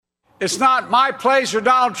It's not my place or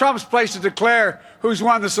Donald Trump's place to declare who's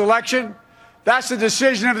won this election. That's the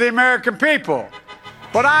decision of the American people.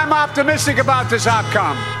 But I'm optimistic about this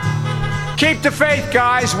outcome. Keep the faith,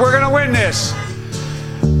 guys. We're going to win this.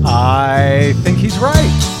 I think he's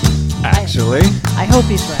right, actually. I hope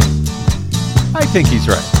he's right. I think he's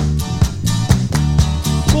right.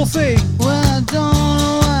 We'll see. Well, I don't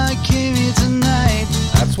know why I came here tonight.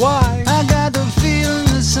 That's why. I got the feeling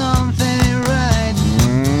that something ain't right.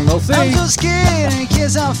 We'll see. I'm so scared in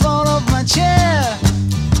case I fall off my chair.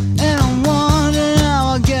 And I'm wondering how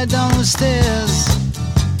I'll get down the stairs.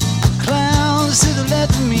 Clowns to the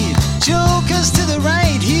left of me, jokers to the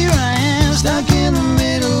right. Here I am, stuck in the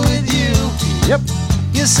middle with you. Yep.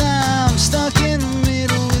 Yes, I'm stuck in the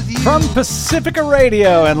middle with you. From Pacifica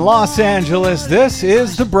Radio in Los Angeles, this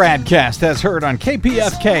is the BradCast, as heard on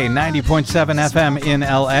KPFK 90.7 FM in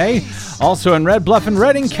LA. Also in Red Bluff and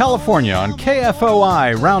Redding, California on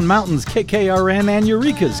KFOI, Round Mountains, KKRN, and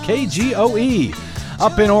Eureka's KGOE.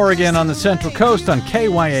 Up in Oregon on the Central Coast on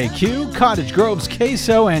KYAQ, Cottage Grove's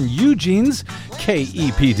KSO, and Eugene's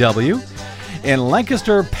KEPW. In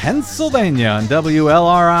Lancaster, Pennsylvania on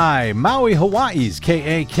WLRI, Maui, Hawaii's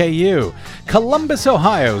KAKU, Columbus,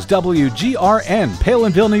 Ohio's WGRN,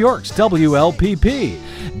 Palinville, New York's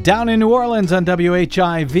WLPP, down in New Orleans on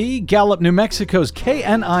WHIV, Gallup, New Mexico's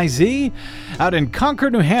KNIZ, out in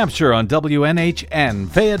Concord, New Hampshire on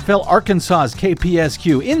WNHN, Fayetteville, Arkansas's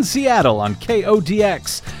KPSQ, in Seattle on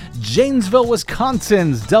KODX, Janesville,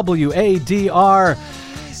 Wisconsin's WADR,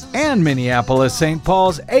 and Minneapolis, St.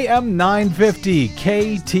 Paul's AM 950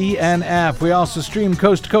 KTNF. We also stream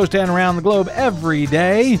coast to coast and around the globe every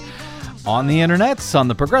day on the internets, on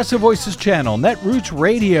the Progressive Voices channel, Netroots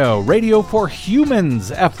Radio, Radio for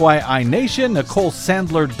Humans, FYI Nation,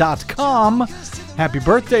 NicoleSandler.com. Happy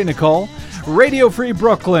birthday, Nicole. Radio Free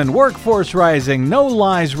Brooklyn, Workforce Rising, No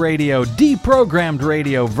Lies Radio, Deprogrammed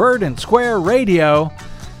Radio, Verdant Square Radio,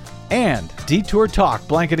 and Detour Talk,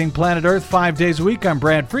 blanketing planet Earth 5 days a week. I'm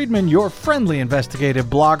Brad Friedman, your friendly investigative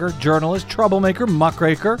blogger, journalist, troublemaker,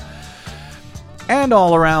 muckraker, and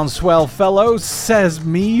all-around swell fellow, says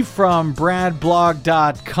me from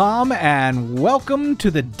bradblog.com, and welcome to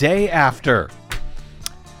the day after.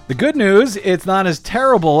 The good news, it's not as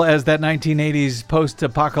terrible as that 1980s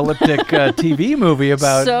post-apocalyptic TV movie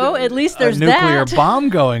about so at least there's a nuclear that. bomb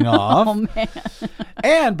going off. Oh, man.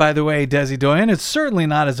 And, by the way, Desi Doyen, it's certainly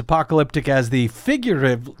not as apocalyptic as the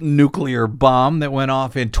figurative nuclear bomb that went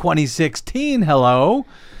off in 2016. Hello.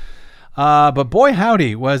 But boy,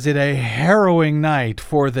 howdy, was it a harrowing night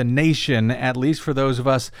for the nation, at least for those of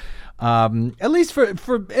us, at least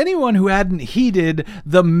for anyone who hadn't heeded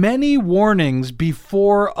the many warnings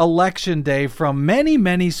before Election Day from many,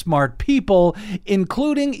 many smart people,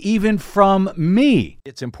 including even from me.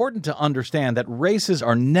 It's important to understand that races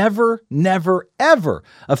are never, ever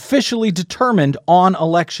officially determined on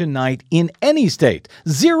election night in any state.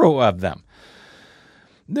 0 of them.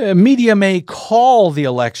 The media may call the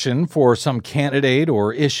election for some candidate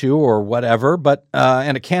or issue or whatever, but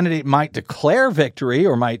and a candidate might declare victory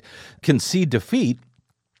or might concede defeat,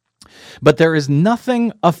 but there is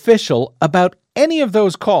nothing official about any of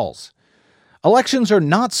those calls. Elections are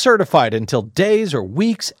not certified until days or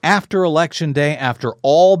weeks after Election Day, after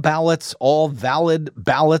all ballots, all valid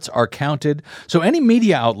ballots are counted. So any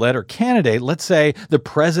media outlet or candidate, let's say the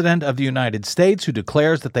President of the United States, who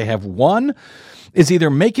declares that they have won, is either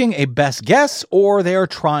making a best guess or they are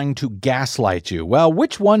trying to gaslight you. Well,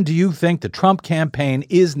 which one do you think the Trump campaign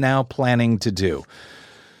is now planning to do?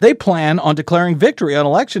 They plan on declaring victory on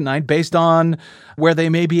election night based on where they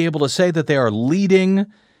may be able to say that they are leading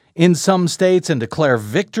in some states and declare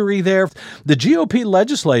victory there. The GOP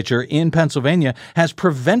legislature in Pennsylvania has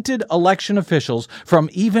prevented election officials from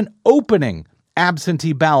even opening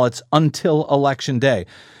absentee ballots until Election Day.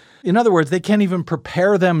 In other words, they can't even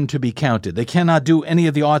prepare them to be counted. They cannot do any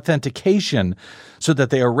of the authentication so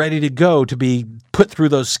that they are ready to go to be put through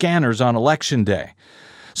those scanners on Election Day.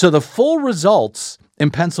 So the full results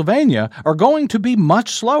in Pennsylvania are going to be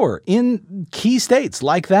much slower in key states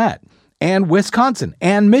like that, and Wisconsin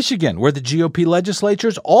and Michigan, where the GOP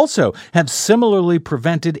legislatures also have similarly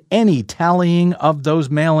prevented any tallying of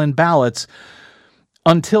those mail-in ballots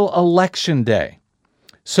until Election Day.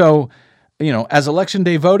 So, as Election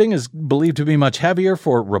Day voting is believed to be much heavier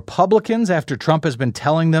for Republicans after Trump has been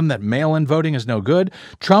telling them that mail-in voting is no good,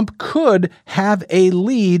 Trump could have a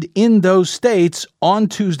lead in those states on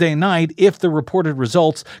Tuesday night if the reported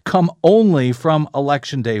results come only from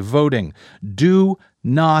Election Day voting. Do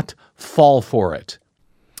not fall for it.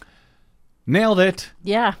 Nailed it.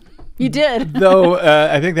 Yeah. You did. Though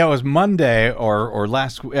I think that was Monday or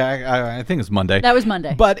last week. I think it's Monday. That was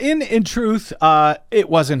Monday. But in truth, it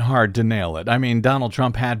wasn't hard to nail it. I mean, Donald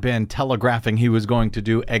Trump had been telegraphing he was going to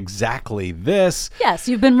do exactly this. Yes,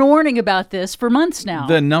 you've been warning about this for months now.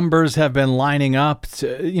 The numbers have been lining up,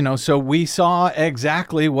 so we saw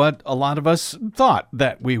exactly what a lot of us thought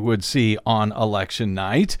that we would see on election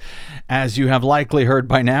night. As you have likely heard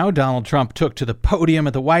by now, Donald Trump took to the podium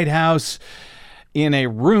at the White House in a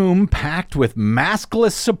room packed with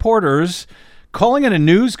maskless supporters, calling it a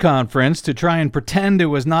news conference to try and pretend it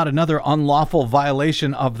was not another unlawful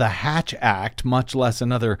violation of the Hatch Act, much less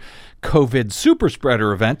another COVID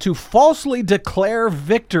superspreader event, to falsely declare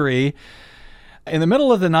victory in the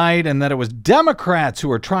middle of the night, and that it was Democrats who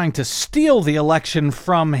were trying to steal the election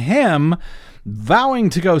from him, vowing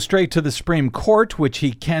to go straight to the Supreme Court, which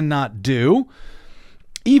he cannot do,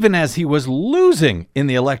 even as he was losing in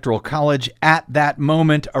the Electoral College at that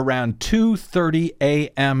moment around 2:30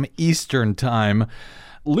 a.m. Eastern Time.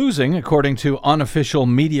 Losing, according to unofficial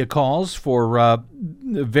media calls for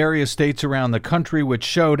various states around the country, which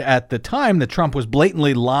showed at the time that Trump was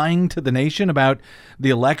blatantly lying to the nation about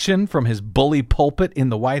the election from his bully pulpit in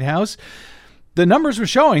the White House. The numbers were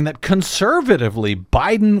showing that conservatively,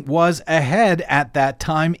 Biden was ahead at that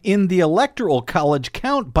time in the Electoral College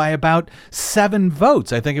count by about 7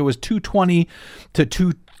 votes. I think it was 220 to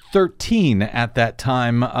 213 at that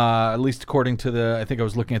time, at least according to I think I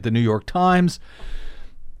was looking at the New York Times.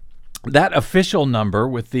 That official number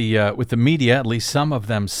with the media, at least some of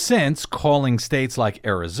them since, calling states like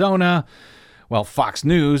Arizona, well, Fox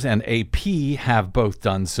News and AP have both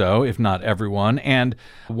done so, if not everyone, and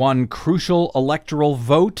one crucial electoral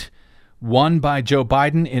vote won by Joe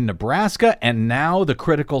Biden in Nebraska, and now the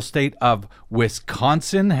critical state of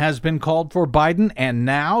Wisconsin has been called for Biden, and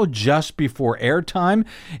now, just before airtime,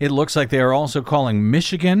 it looks like they are also calling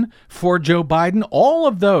Michigan for Joe Biden. All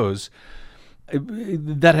of those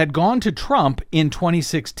that had gone to Trump in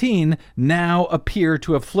 2016 now appear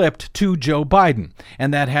to have flipped to Joe Biden.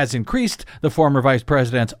 And that has increased the former vice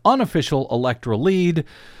president's unofficial electoral lead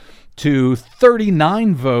to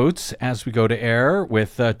 39 votes as we go to air,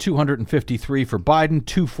 with 253 for Biden,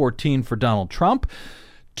 214 for Donald Trump.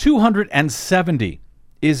 270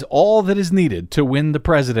 is all that is needed to win the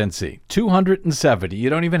presidency. 270. You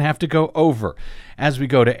don't even have to go over. As we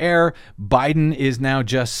go to air, Biden is now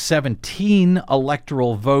just 17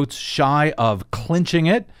 electoral votes shy of clinching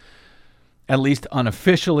it, at least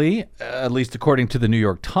unofficially, at least according to the New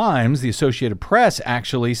York Times. The Associated Press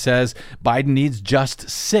actually says Biden needs just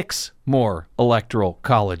 6 more electoral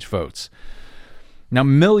college votes. Now,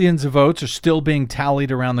 millions of votes are still being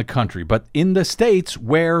tallied around the country, but in the states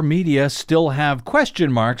where media still have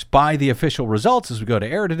question marks by the official results as we go to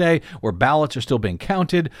air today, where ballots are still being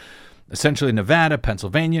counted, essentially Nevada,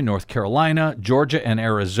 Pennsylvania, North Carolina, Georgia, and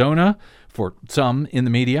Arizona, for some in the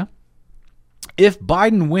media. If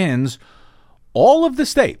Biden wins all of the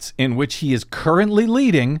states in which he is currently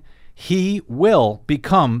leading, he will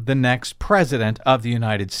become the next president of the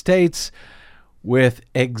United States, with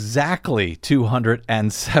exactly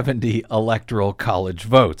 270 electoral college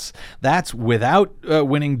votes. That's without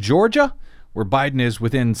winning Georgia, where Biden is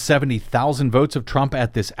within 70,000 votes of Trump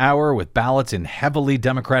at this hour, with ballots in heavily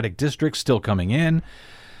Democratic districts still coming in.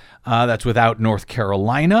 That's without North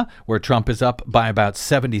Carolina, where Trump is up by about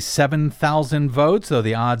 77,000 votes, though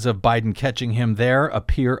the odds of Biden catching him there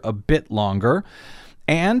appear a bit longer.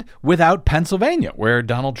 And without Pennsylvania, where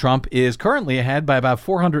Donald Trump is currently ahead by about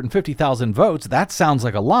 450,000 votes. That sounds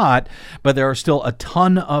like a lot, but there are still a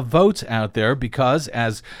ton of votes out there because,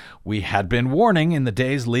 as we had been warning in the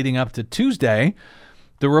days leading up to Tuesday,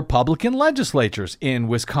 the Republican legislatures in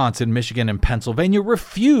Wisconsin, Michigan, and Pennsylvania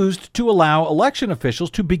refused to allow election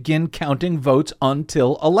officials to begin counting votes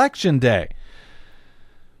until Election Day.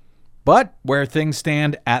 But where things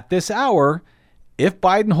stand at this hour, if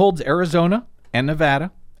Biden holds Arizona and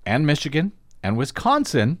Nevada and Michigan and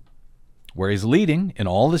Wisconsin, where he's leading in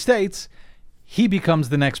all the states, he becomes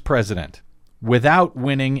the next president without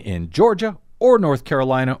winning in Georgia or North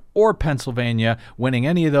Carolina or Pennsylvania. Winning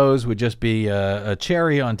any of those would just be a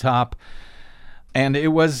cherry on top. And it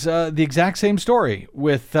was the exact same story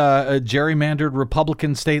with gerrymandered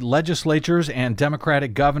Republican state legislatures and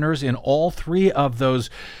Democratic governors in all 3 of those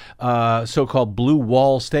so-called blue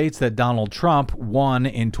wall states that Donald Trump won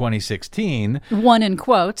in 2016. Won in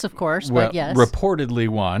quotes, of course, but yes. Reportedly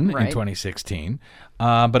won in 2016.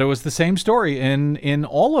 But it was the same story in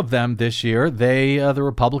all of them this year. The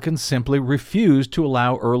Republicans simply refused to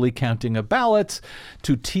allow early counting of ballots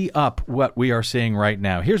to tee up what we are seeing right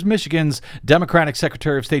now. Here's Michigan's Democratic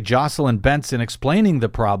Secretary of State Jocelyn Benson explaining the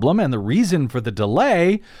problem and the reason for the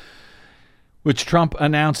delay which Trump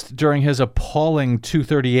announced during his appalling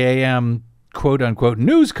 2:30 a.m. quote-unquote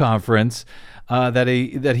news conference that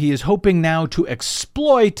he is hoping now to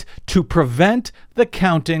exploit to prevent the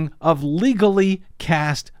counting of legally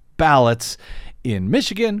cast ballots in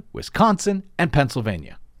Michigan, Wisconsin, and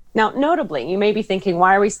Pennsylvania. Now, notably, you may be thinking,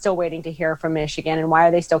 why are we still waiting to hear from Michigan and why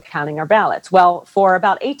are they still counting our ballots? Well, for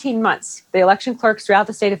about 18 months, the election clerks throughout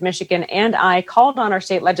the state of Michigan and I called on our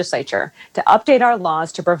state legislature to update our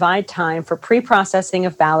laws to provide time for pre-processing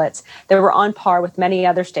of ballots that were on par with many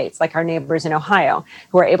other states, like our neighbors in Ohio,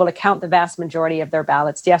 who were able to count the vast majority of their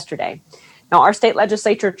ballots yesterday. Now, our state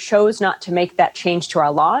legislature chose not to make that change to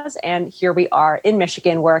our laws, and here we are in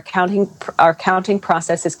Michigan where our counting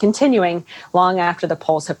process is continuing long after the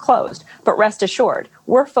polls have closed. But rest assured,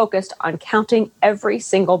 we're focused on counting every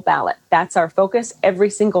single ballot. That's our focus. Every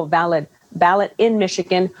single valid ballot in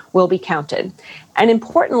Michigan will be counted. And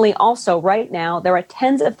importantly, also, right now, there are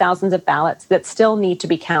tens of thousands of ballots that still need to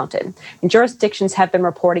be counted. And jurisdictions have been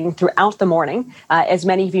reporting throughout the morning, as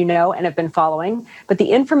many of you know and have been following. But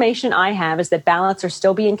the information I have is that ballots are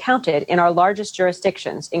still being counted in our largest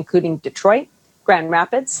jurisdictions, including Detroit, Grand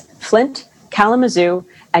Rapids, Flint, Kalamazoo,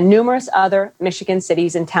 and numerous other Michigan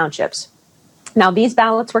cities and townships. Now, these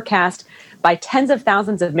ballots were cast by tens of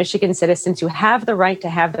thousands of Michigan citizens who have the right to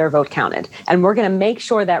have their vote counted. And we're going to make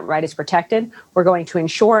sure that right is protected. We're going to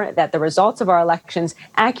ensure that the results of our elections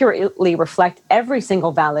accurately reflect every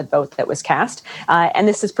single valid vote that was cast. And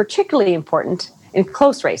this is particularly important in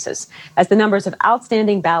close races, as the numbers of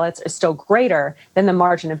outstanding ballots are still greater than the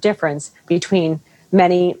margin of difference between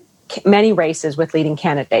many races with leading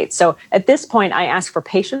candidates. So at this point, I ask for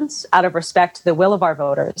patience out of respect to the will of our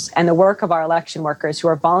voters and the work of our election workers who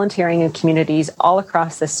are volunteering in communities all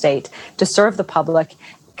across the state to serve the public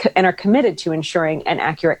and are committed to ensuring an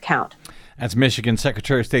accurate count. That's Michigan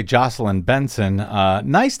Secretary of State Jocelyn Benson.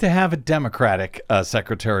 Nice to have a Democratic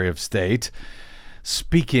Secretary of State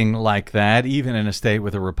speaking like that, even in a state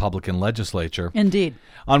with a Republican legislature. Indeed.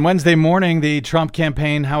 On Wednesday morning, the Trump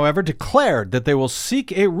campaign, however, declared that they will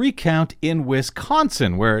seek a recount in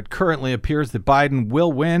Wisconsin, where it currently appears that Biden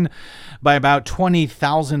will win by about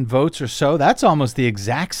 20,000 votes or so. That's almost the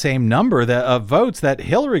exact same number of votes that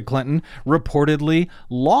Hillary Clinton reportedly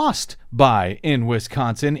lost by in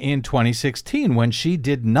Wisconsin in 2016, when she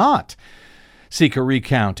did not seek a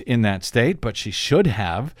recount in that state, but she should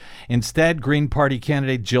have. Instead, Green Party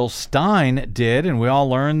candidate Jill Stein did, and we all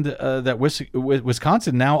learned that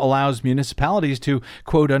Wisconsin now allows municipalities to,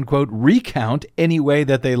 quote-unquote, recount any way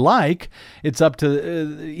that they like. It's up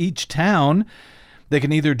to each town. They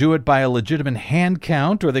can either do it by a legitimate hand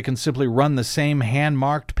count, or they can simply run the same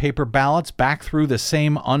hand-marked paper ballots back through the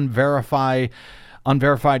same unverified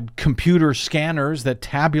computer scanners that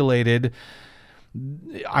tabulated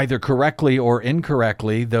either correctly or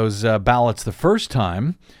incorrectly those ballots the first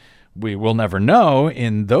time. We will never know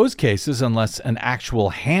in those cases unless an actual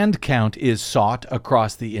hand count is sought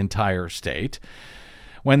across the entire state.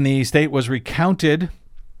 When the state was recounted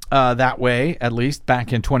that way, at least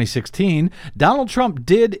back in 2016, Donald Trump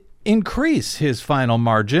did increase his final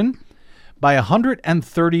margin by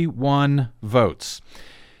 131 votes.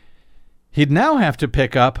 He'd now have to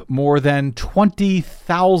pick up more than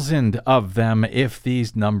 20,000 of them if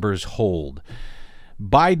these numbers hold.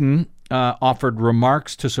 Biden offered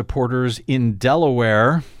remarks to supporters in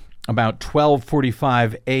Delaware about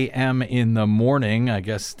 12:45 a.m. in the morning, I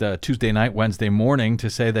guess Tuesday night, Wednesday morning, to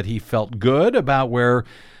say that he felt good about where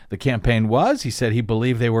the campaign was. He said he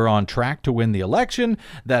believed they were on track to win the election,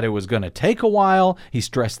 that it was going to take a while. He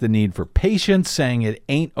stressed the need for patience, saying it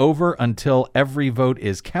ain't over until every vote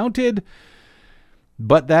is counted.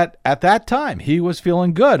 But that at that time, he was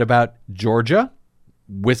feeling good about Georgia,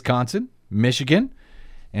 Wisconsin, Michigan,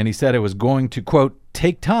 and he said it was going to, quote,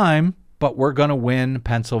 take time, but we're going to win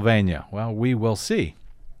Pennsylvania. Well, we will see.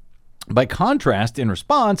 By contrast, in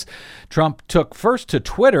response, Trump took first to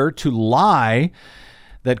Twitter to lie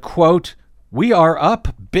that, quote, we are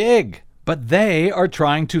up big, but they are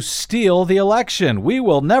trying to steal the election. We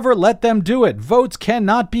will never let them do it. Votes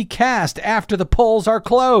cannot be cast after the polls are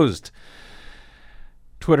closed.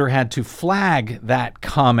 Twitter had to flag that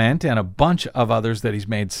comment and a bunch of others that he's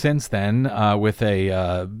made since then with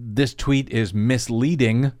a this tweet is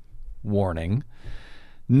misleading warning.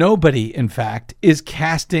 Nobody, in fact, is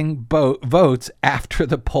casting votes after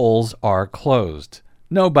the polls are closed.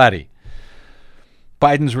 Nobody.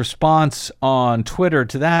 Biden's response on Twitter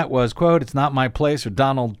to that was, quote, it's not my place or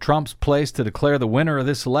Donald Trump's place to declare the winner of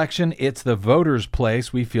this election. It's the voters'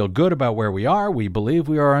 place. We feel good about where we are. We believe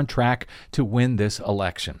we are on track to win this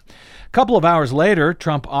election. A couple of hours later,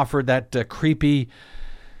 Trump offered that creepy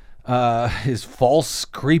his false,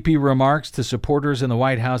 creepy remarks to supporters in the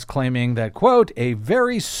White House claiming that, quote, a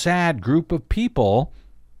very sad group of people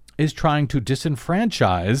is trying to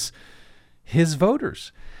disenfranchise his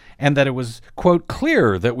voters. And that it was, quote,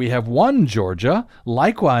 clear that we have won Georgia,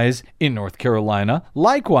 likewise in North Carolina,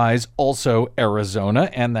 likewise also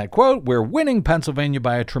Arizona, and that, quote, we're winning Pennsylvania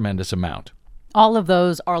by a tremendous amount. All of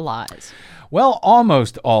those are lies. Well,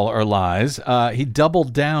 almost all are lies. He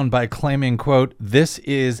doubled down by claiming, quote, this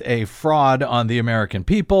is a fraud on the American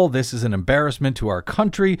people. This is an embarrassment to our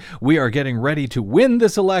country. We are getting ready to win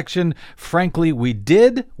this election. Frankly, we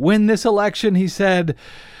did win this election, he said.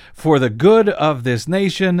 For the good of this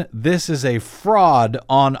nation, this is a fraud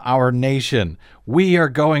on our nation. We are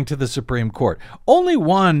going to the Supreme Court. Only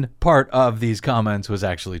one part of these comments was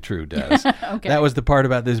actually true, Des. Okay. That was the part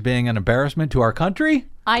about this being an embarrassment to our country.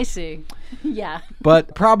 I see. Yeah.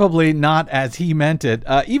 But probably not as he meant it.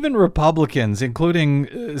 Even Republicans,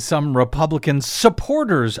 including some Republican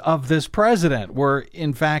supporters of this president, were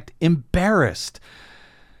in fact embarrassed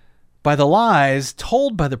by the lies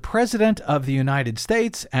told by the President of the United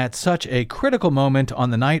States at such a critical moment on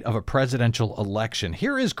the night of a presidential election.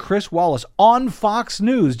 Here is Chris Wallace on Fox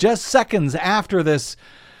News just seconds after this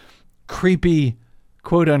creepy,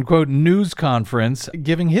 quote-unquote, news conference,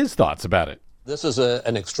 giving his thoughts about it. This is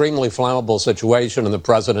an extremely flammable situation, and the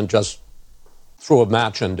president just threw a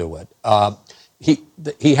match into it.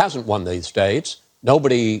 He hasn't won these states.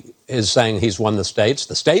 Nobody is saying he's won the states.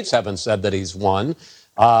 The states haven't said that he's won.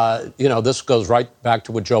 This goes right back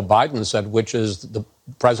to what Joe Biden said, which is the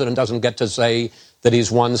president doesn't get to say that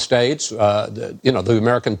he's won states. The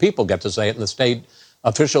American people get to say it, and the state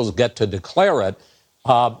officials get to declare it.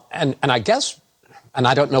 And I guess, and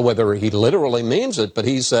I don't know whether he literally means it, but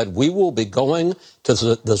he said, we will be going to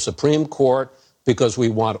the Supreme Court because we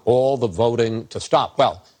want all the voting to stop.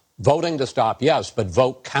 Well, voting to stop, yes, but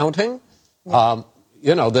vote counting?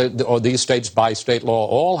 These states by state law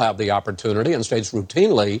all have the opportunity, and states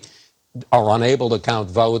routinely are unable to count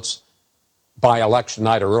votes by election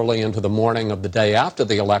night or early into the morning of the day after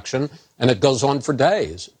the election, and it goes on for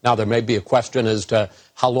days. Now, there may be a question as to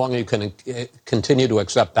how long you can continue to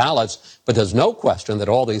accept ballots, but there's no question that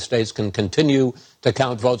all these states can continue to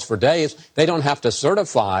count votes for days. They don't have to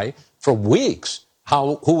certify for weeks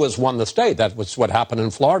who has won the state. That was what happened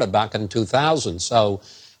in Florida back in 2000. So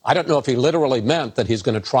I don't know if he literally meant that he's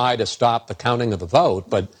going to try to stop the counting of the vote,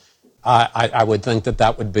 but I would think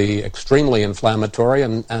that would be extremely inflammatory,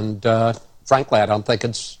 and frankly, I don't think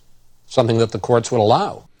it's something that the courts would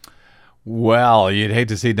allow. Well, you'd hate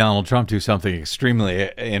to see Donald Trump do something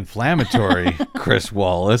extremely inflammatory, Chris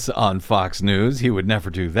Wallace, on Fox News. He would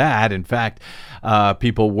never do that. In fact,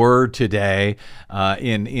 people were today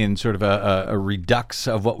in sort of a redux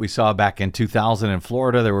of what we saw back in 2000 in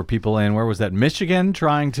Florida. There were people in, where was that, Michigan,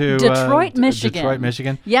 trying to... Detroit, Michigan. Detroit,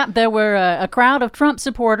 Michigan. Yeah, there were a crowd of Trump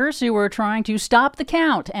supporters who were trying to stop the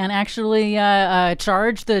count and actually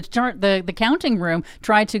charge the counting room,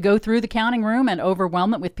 tried to go through the counting room and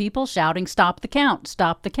overwhelm it with people shouting, stop the count,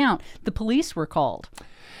 stop the count. The police were called.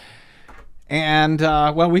 And,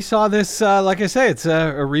 we saw this, like I say, it's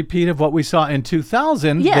a repeat of what we saw in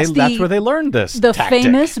 2000. Yes, that's where they learned this The tactic.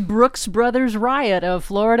 famous Brooks Brothers riot of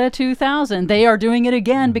Florida 2000. They are doing it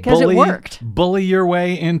again because it worked. Bully your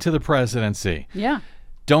way into the presidency. Yeah.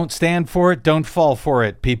 Don't stand for it. Don't fall for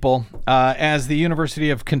it, people. As the University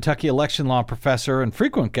of Kentucky election law professor and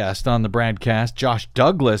frequent guest on the BradCast, Josh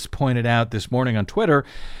Douglas, pointed out this morning on Twitter,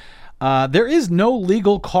 there is no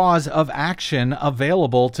legal cause of action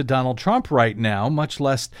available to Donald Trump right now, much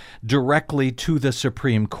less directly to the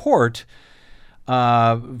Supreme Court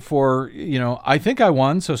I think I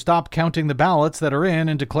won, so stop counting the ballots that are in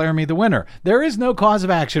and declare me the winner. There is no cause of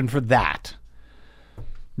action for that.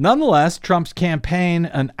 Nonetheless, Trump's campaign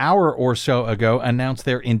an hour or so ago announced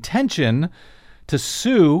their intention to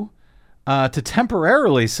sue to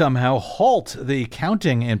temporarily somehow halt the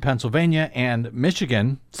counting in Pennsylvania and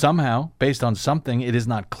Michigan, somehow, based on something. It is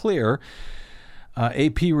not clear.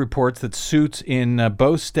 AP reports that suits in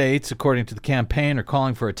both states, according to the campaign, are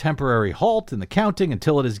calling for a temporary halt in the counting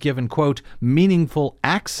until it is given, quote, meaningful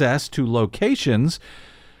access to locations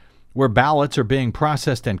where ballots are being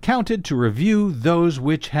processed and counted to review those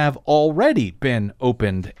which have already been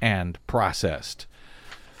opened and processed.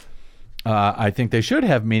 I think they should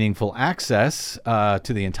have meaningful access to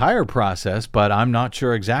the entire process, but I'm not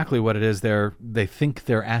sure exactly what it is they think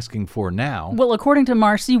they're asking for now. Well, according to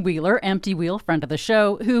Marcy Wheeler, Empty Wheel, friend of the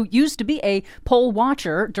show, who used to be a poll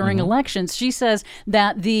watcher during elections, she says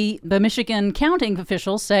that the Michigan counting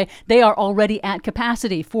officials say they are already at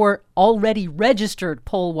capacity for already registered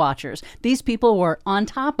poll watchers. These people were on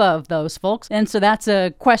top of those folks, and so that's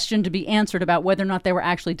a question to be answered about whether or not they were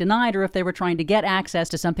actually denied or if they were trying to get access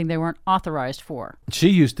to something they weren't authorized for. She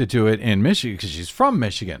used to do it in Michigan because she's from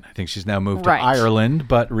Michigan. I think she's now moved to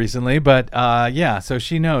Ireland, recently. So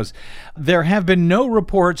she knows. There have been no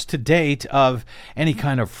reports to date of any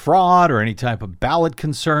kind of fraud or any type of ballot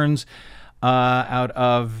concerns out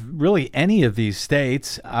of really any of these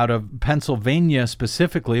states, out of Pennsylvania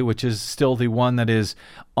specifically, which is still the one that is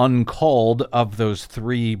uncalled of those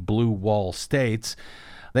three blue wall states.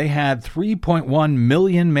 They had 3.1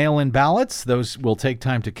 million mail-in ballots. Those will take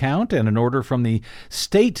time to count, and an order from the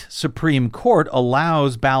state Supreme Court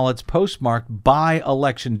allows ballots postmarked by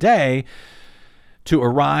Election Day to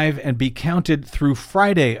arrive and be counted through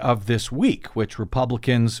Friday of this week, which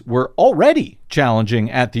Republicans were already challenging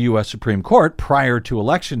at the U.S. Supreme Court prior to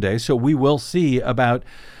Election Day. So we will see about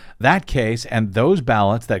that case and those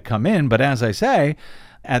ballots that come in. But as I say,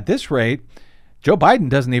 at this rate, Joe Biden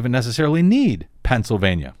doesn't even necessarily need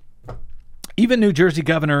Pennsylvania. Even New Jersey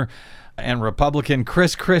Governor and Republican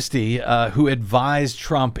Chris Christie, who advised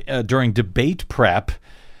Trump during debate prep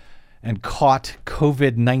and caught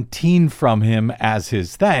COVID-19 from him as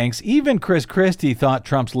his thanks. Even Chris Christie thought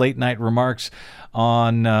Trump's late-night remarks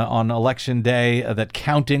on Election Day that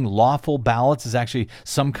counting lawful ballots is actually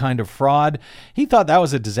some kind of fraud. He thought that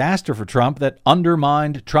was a disaster for Trump that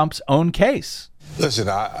undermined Trump's own case. Listen,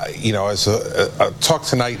 as a talk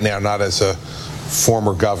tonight now, not as a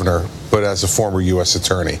former governor, but as a former U.S.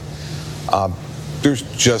 attorney. There's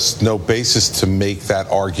just no basis to make that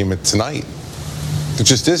argument tonight. There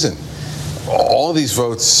just isn't. All of these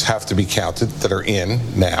votes have to be counted that are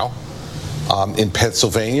in now. In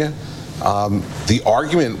Pennsylvania, the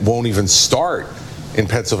argument won't even start in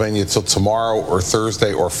Pennsylvania until tomorrow or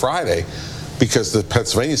Thursday or Friday, because the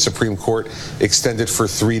Pennsylvania Supreme Court extended for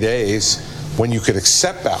 3 days when you could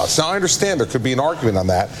accept ballots. Now, I understand there could be an argument on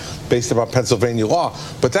that based upon Pennsylvania law,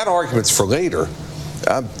 but that argument's for later.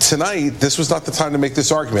 Tonight, this was not the time to make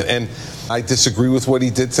this argument, and I disagree with what he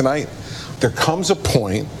did tonight. There comes a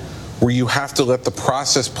point where you have to let the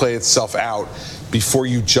process play itself out before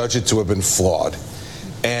you judge it to have been flawed.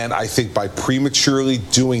 And I think by prematurely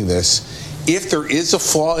doing this, if there is a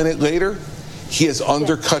flaw in it later, he has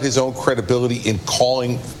undercut his own credibility in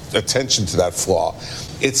calling attention to that flaw.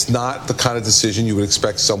 It's not the kind of decision you would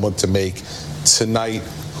expect someone to make tonight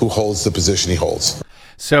who holds the position he holds.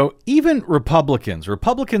 So even Republicans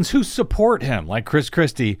who support him, like Chris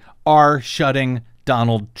Christie, are shutting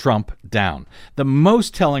Donald Trump down. The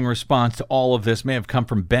most telling response to all of this may have come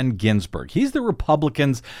from Ben Ginsburg. He's the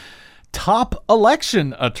Republicans' top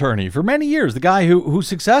election attorney for many years, the guy who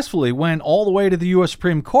successfully went all the way to the U.S.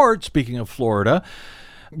 Supreme Court, speaking of Florida,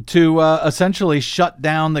 to essentially shut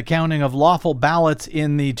down the counting of lawful ballots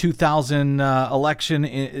in the 2000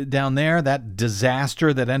 election down there, that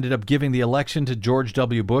disaster that ended up giving the election to George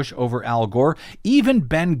W. Bush over Al Gore. Even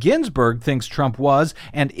Ben Ginsburg thinks Trump was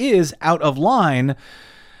and is out of line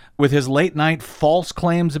with his late-night false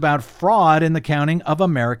claims about fraud in the counting of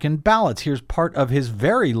American ballots. Here's part of his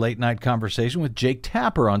very late-night conversation with Jake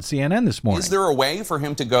Tapper on CNN this morning. Is there a way for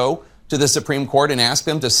him to go to the Supreme Court and ask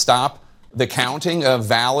them to stop the counting of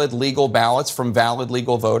valid legal ballots from valid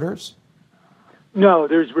legal voters? No,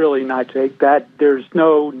 there's really not, Jake. There's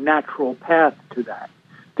no natural path to that.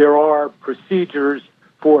 There are procedures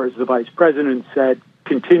for, as the vice president said,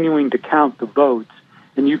 continuing to count the votes.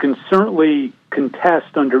 And you can certainly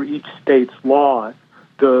contest under each state's law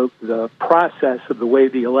the process of the way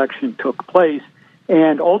the election took place.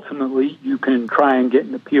 And ultimately, you can try and get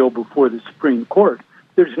an appeal before the Supreme Court.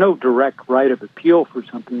 There's no direct right of appeal for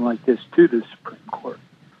something like this to the Supreme Court.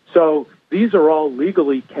 So these are all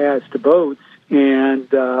legally cast votes, and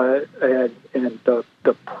the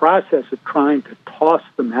process of trying to toss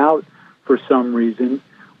them out for some reason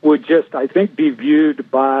would just, I think, be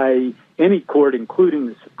viewed by any court, including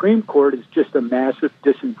the Supreme Court, as just a massive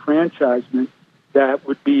disenfranchisement that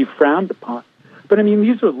would be frowned upon. But, I mean,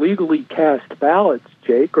 these are legally cast ballots,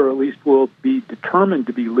 Jake, or at least will be determined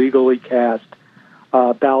to be legally cast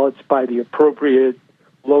ballots by the appropriate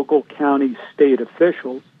local, county, state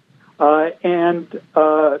officials. And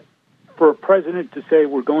for a president to say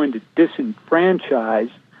we're going to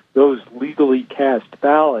disenfranchise those legally cast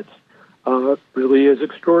ballots really is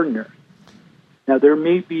extraordinary. Now, there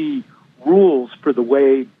may be rules for the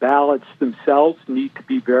way ballots themselves need to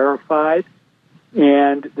be verified.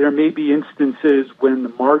 And there may be instances when the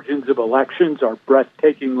margins of elections are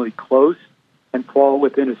breathtakingly close and fall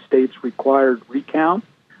within a state's required recount.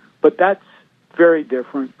 But that's very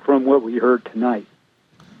different from what we heard tonight.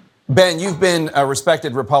 Ben, you've been a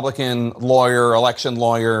respected Republican lawyer, election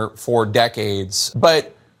lawyer for decades,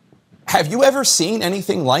 but have you ever seen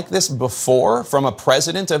anything like this before from a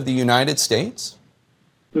president of the United States?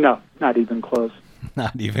 No, not even close.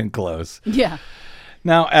 Not even close. Yeah.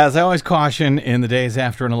 Now, as I always caution in the days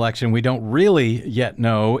after an election, we don't really yet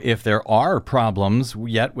know if there are problems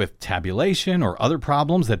yet with tabulation or other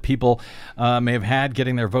problems that people may have had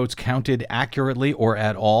getting their votes counted accurately or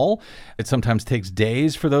at all. It sometimes takes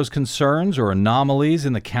days for those concerns or anomalies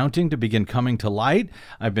in the counting to begin coming to light.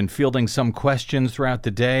 I've been fielding some questions throughout the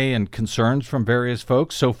day and concerns from various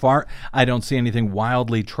folks. So far, I don't see anything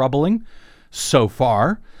wildly troubling so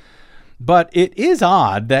far. But it is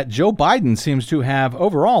odd that Joe Biden seems to have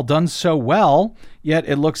overall done so well, yet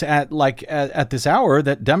it looks at this hour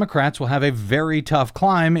that Democrats will have a very tough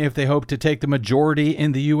climb if they hope to take the majority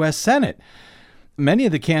in the U.S. Senate. Many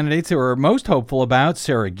of the candidates that were most hopeful about,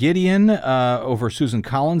 Sarah Gideon over Susan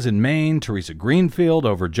Collins in Maine, Teresa Greenfield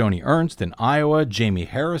over Joni Ernst in Iowa, Jamie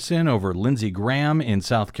Harrison over Lindsey Graham in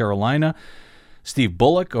South Carolina, Steve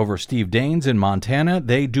Bullock over Steve Daines in Montana.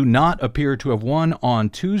 They do not appear to have won on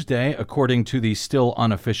Tuesday, according to the still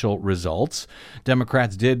unofficial results.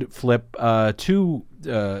 Democrats did flip two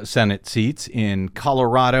Senate seats in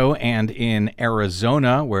Colorado and in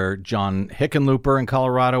Arizona, where John Hickenlooper in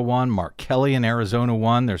Colorado won, Mark Kelly in Arizona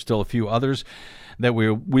won. There's still a few others that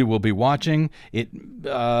we will be watching. It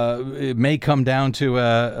may come down to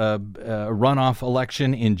a runoff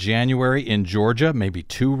election in January in Georgia, maybe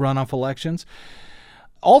two runoff elections.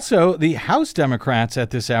 Also, the House Democrats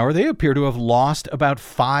at this hour, they appear to have lost about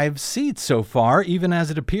 5 seats so far, even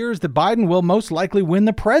as it appears that Biden will most likely win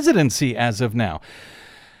the presidency as of now.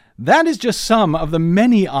 That is just some of the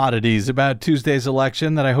many oddities about Tuesday's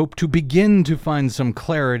election that I hope to begin to find some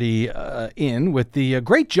clarity in with the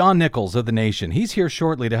great John Nichols of The Nation. He's here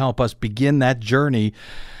shortly to help us begin that journey.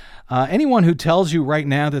 Anyone who tells you right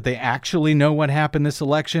now that they actually know what happened this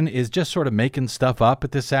election is just sort of making stuff up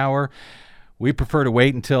at this hour. We prefer to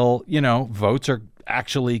wait until, votes are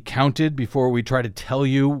actually counted before we try to tell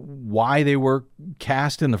you why they were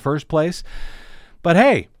cast in the first place. But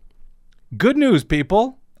hey, good news,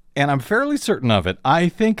 people. And I'm fairly certain of it. I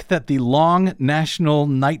think that the long national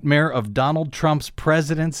nightmare of Donald Trump's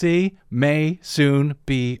presidency may soon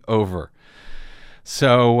be over.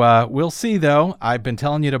 So we'll see, though. I've been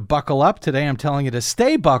telling you to buckle up. Today I'm telling you to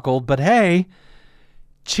stay buckled. But hey,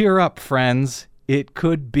 cheer up, friends. It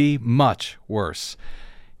could be much worse.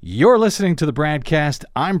 You're listening to the BradCast.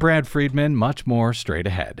 I'm Brad Friedman. Much more straight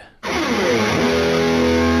ahead.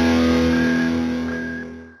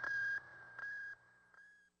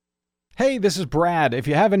 Hey, this is Brad. If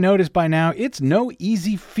you haven't noticed by now, it's no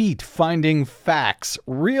easy feat finding facts,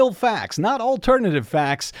 real facts, not alternative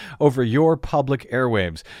facts, over your public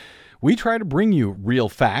airwaves. We try to bring you real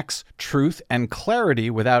facts, truth, and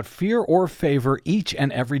clarity without fear or favor each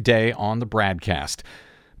and every day on the BradCast.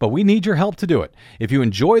 But we need your help to do it. If you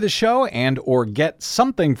enjoy the show and or get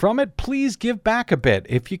something from it, please give back a bit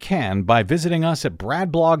if you can by visiting us at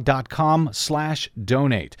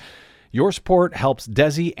bradblog.com/donate. Your support helps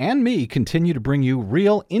Desi and me continue to bring you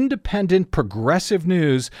real, independent, progressive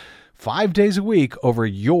news 5 days a week over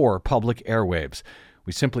your public airwaves.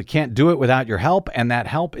 We simply can't do it without your help, and that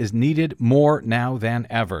help is needed more now than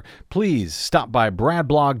ever. Please stop by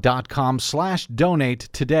bradblog.com/donate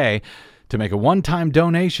today to make a one-time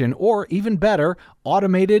donation or, even better,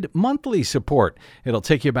 automated monthly support. It'll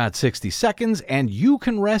take you about 60 seconds, and you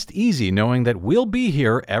can rest easy knowing that we'll be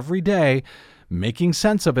here every day making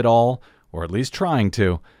sense of it all, or at least trying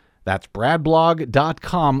to. That's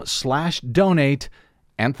bradblog.com/donate,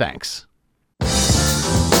 and thanks.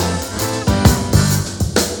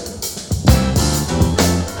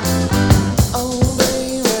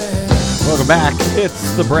 Welcome back.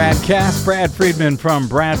 It's the BradCast. Brad Friedman from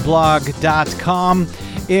bradblog.com.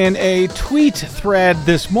 In a tweet thread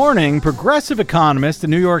this morning, progressive economist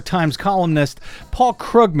and New York Times columnist Paul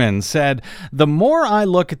Krugman said, "The more I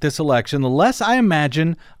look at this election, the less I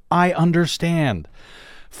imagine I understand."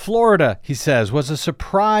 Florida, he says, was a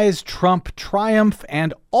surprise Trump triumph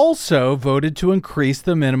and also voted to increase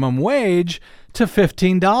the minimum wage to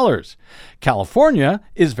 $15. California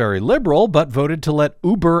is very liberal, but voted to let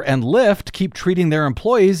Uber and Lyft keep treating their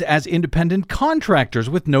employees as independent contractors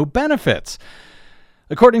with no benefits.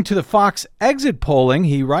 According to the Fox exit polling,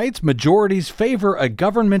 he writes, majorities favor a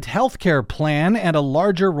government health care plan and a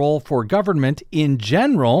larger role for government in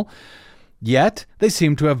general. Yet, they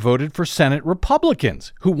seem to have voted for Senate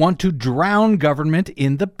Republicans who want to drown government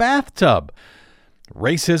in the bathtub.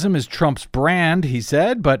 Racism is Trump's brand, he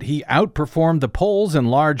said, but he outperformed the polls in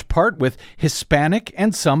large part with Hispanic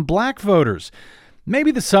and some black voters.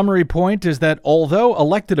 Maybe the summary point is that although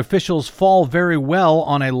elected officials fall very well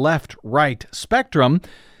on a left-right spectrum,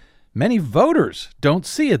 many voters don't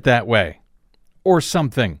see it that way. Or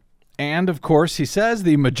something. And, of course, he says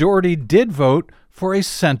the majority did vote for a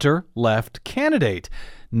center-left candidate.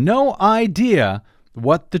 No idea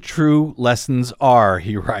what the true lessons are,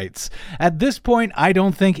 he writes. At this point, I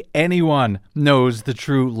don't think anyone knows the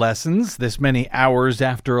true lessons this many hours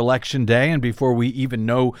after Election Day and before we even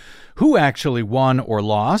know who actually won or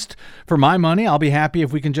lost. For my money, I'll be happy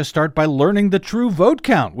if we can just start by learning the true vote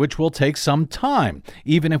count, which will take some time,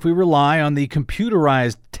 even if we rely on the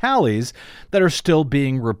computerized tallies that are still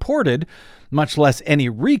being reported, much less any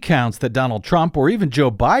recounts that Donald Trump or even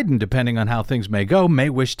Joe Biden, depending on how things may go, may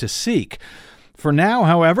wish to seek. For now,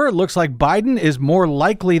 however, it looks like Biden is more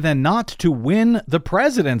likely than not to win the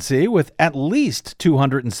presidency with at least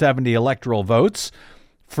 270 electoral votes.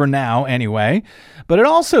 For now, anyway. But it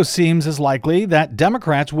also seems as likely that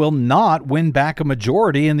Democrats will not win back a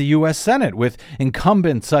majority in the U.S. Senate, with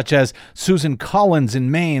incumbents such as Susan Collins in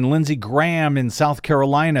Maine, Lindsey Graham in South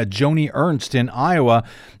Carolina, Joni Ernst in Iowa,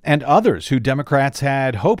 and others who Democrats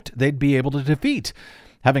had hoped they'd be able to defeat,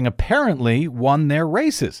 having apparently won their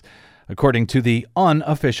races, according to the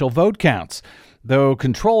unofficial vote counts. Though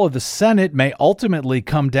control of the Senate may ultimately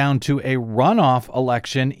come down to a runoff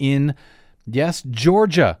election in, yes,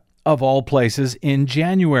 Georgia, of all places, in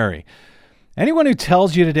January. Anyone who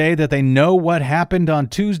tells you today that they know what happened on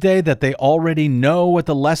Tuesday, that they already know what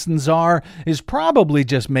the lessons are, is probably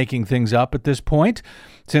just making things up at this point,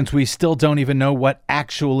 since we still don't even know what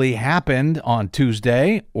actually happened on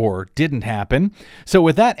Tuesday or didn't happen. So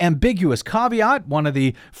with that ambiguous caveat, one of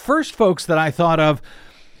the first folks that I thought of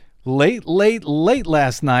late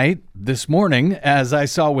last night, this morning, as I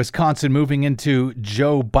saw Wisconsin moving into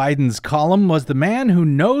Joe Biden's column, was the man who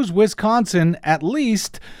knows Wisconsin at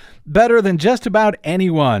least better than just about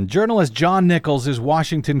anyone. Journalist John Nichols is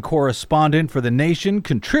Washington correspondent for The Nation,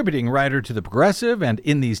 contributing writer to The Progressive and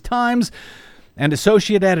In These Times, and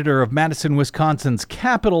associate editor of Madison, Wisconsin's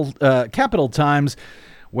Capital Times,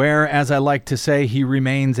 where, as I like to say, he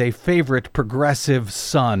remains a favorite progressive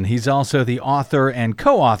son. He's also the author and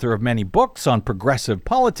co-author of many books on progressive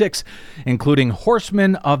politics, including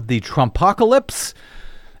Horsemen of the Trumpocalypse,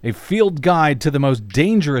 a field guide to the most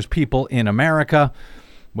dangerous people in America.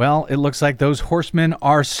 Well, it looks like those horsemen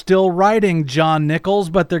are still riding, John Nichols,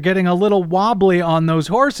 but they're getting a little wobbly on those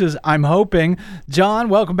horses, I'm hoping. John,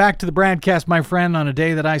 welcome back to the BradCast, my friend, on a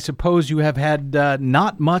day that I suppose you have had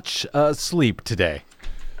not much sleep today.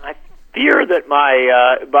 I fear that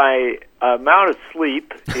my amount of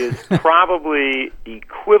sleep is probably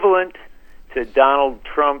equivalent to Donald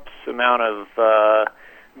Trump's amount of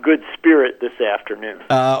good spirit this afternoon.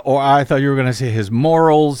 Or I thought you were going to say his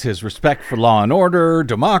morals, his respect for law and order,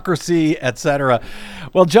 democracy, etc.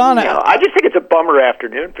 Well, John, I just think it's a bummer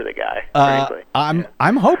afternoon for the guy. Frankly.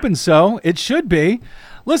 I'm hoping so. It should be.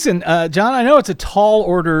 Listen, John, I know it's a tall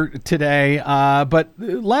order today, but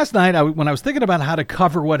last night when I was thinking about how to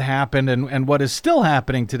cover what happened and what is still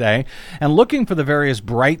happening today and looking for the various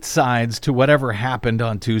bright sides to whatever happened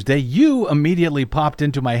on Tuesday, you immediately popped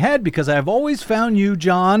into my head because I've always found you,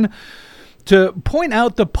 John, to point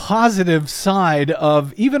out the positive side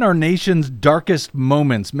of even our nation's darkest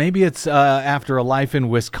moments. Maybe it's after a life in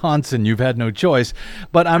Wisconsin, you've had no choice.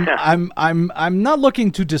 But I'm not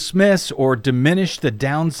looking to dismiss or diminish the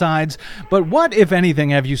downsides. But what, if anything,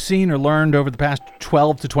 have you seen or learned over the past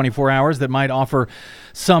 12 to 24 hours that might offer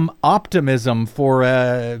some optimism for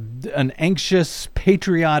an anxious,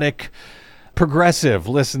 patriotic progressive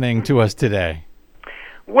listening to us today?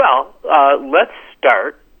 Well, let's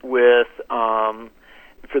start with,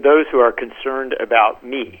 for those who are concerned about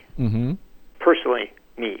me, personally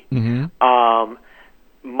me,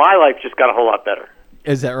 my life just got a whole lot better.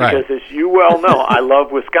 Is that right? Because as you well know, I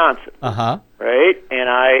love Wisconsin, right? And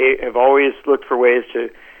I have always looked for ways to,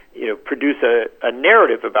 produce a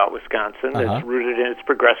narrative about Wisconsin that's rooted in its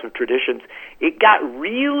progressive traditions. It got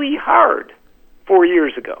really hard 4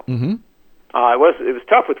 years ago. It was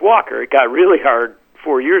tough with Walker. It got really hard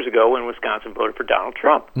 4 years ago when Wisconsin voted for Donald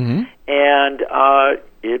Trump. And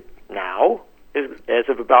it now, as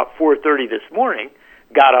of about 4:30 this morning,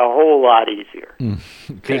 got a whole lot easier.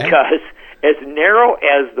 Because as narrow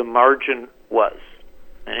as the margin was,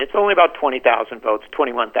 and it's only about 20,000 votes,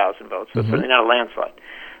 21,000 votes, so it's certainly not a landslide.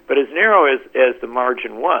 But as narrow as the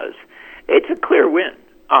margin was, it's a clear win.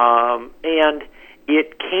 And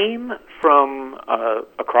it came from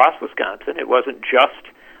across Wisconsin. It wasn't just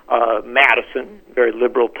Madison, very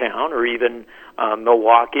liberal town, or even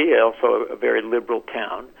Milwaukee, also a very liberal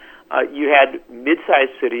town. You had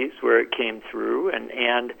mid-sized cities where it came through,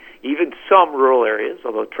 and even some rural areas,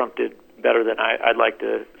 although Trump did better than I'd like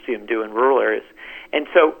to see him do in rural areas. And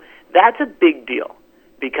so that's a big deal,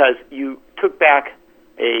 because you took back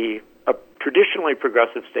a traditionally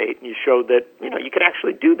progressive state, and you showed that, you can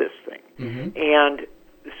actually do this thing. And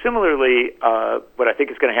similarly, what I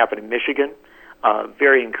think is going to happen in Michigan,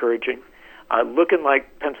 very encouraging. Looking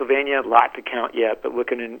like Pennsylvania, a lot to count yet, but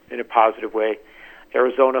looking in a positive way.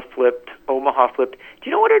 Arizona flipped, Omaha flipped. Do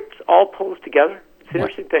you know what it all pulls together? It's an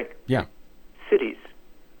interesting thing. Yeah. Cities,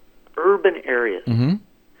 urban areas.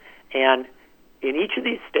 And in each of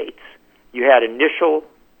these states, you had initial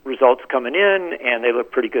results coming in, and they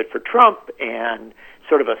look pretty good for Trump, and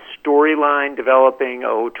sort of a storyline developing.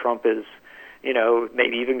 Oh, Trump is,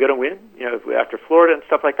 maybe even going to win, after Florida and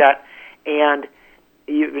stuff like that. And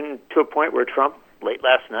even to a point where Trump, late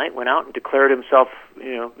last night, went out and declared himself,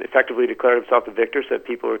 effectively declared himself the victor, said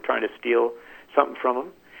people were trying to steal something from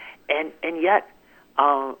him. And yet,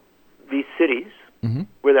 these cities,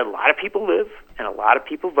 where a lot of people live and a lot of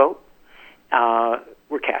people vote,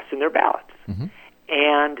 were casting their ballots.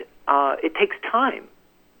 And it takes time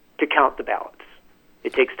to count the ballots.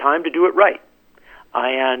 It takes time to do it right.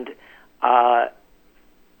 And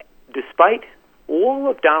despite all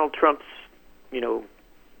of Donald Trump's,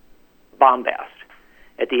 bombast,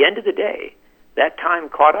 at the end of the day, that time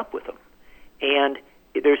caught up with him. And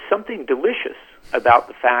there's something delicious about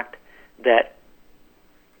the fact that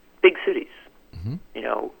big cities,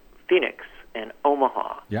 Phoenix and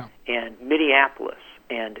Omaha and Minneapolis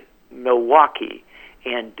and Milwaukee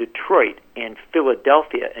and Detroit and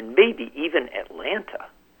Philadelphia and maybe even Atlanta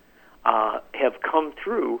have come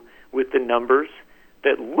through with the numbers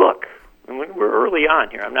that look, and we're early on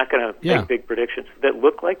here, I'm not going to make big predictions, that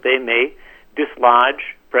look like they may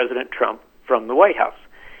dislodge President Trump from the White House.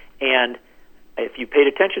 And if you paid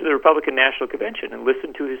attention to the Republican National Convention and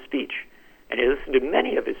listened to his speech, and you listened to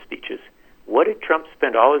many of his speeches, what did Trump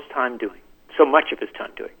spend all his time doing, so much of his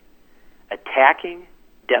time doing? Attacking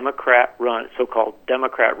so-called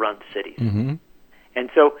Democrat-run cities. And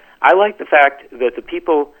so I like the fact that the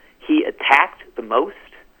people he attacked the most,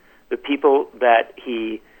 the people that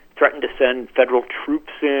he threatened to send federal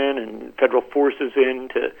troops in and federal forces in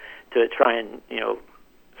to try and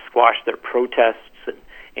squash their protests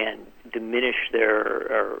and diminish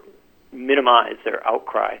or minimize their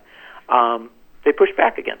outcry, they pushed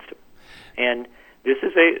back against him. And this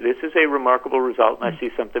is a remarkable result, and I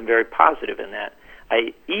see something very positive in that.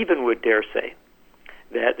 I even would dare say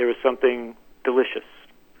that there was something delicious,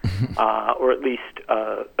 or at least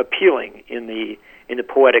appealing in the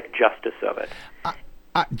poetic justice of it.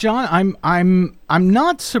 John, I'm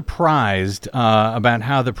not surprised about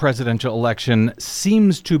how the presidential election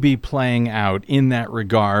seems to be playing out in that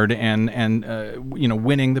regard, and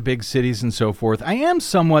winning the big cities and so forth. I am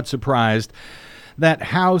somewhat surprised that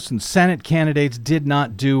House and Senate candidates did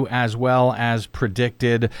not do as well as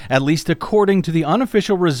predicted, at least according to the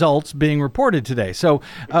unofficial results being reported today. So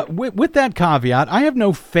with that caveat, I have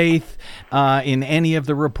no faith in any of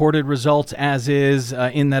the reported results as is,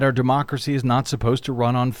 in that our democracy is not supposed to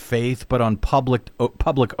run on faith, but on public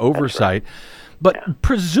oversight. But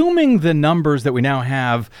presuming the numbers that we now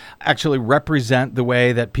have actually represent the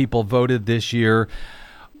way that people voted this year,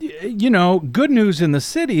 good news in the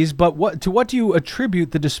cities, but what do you attribute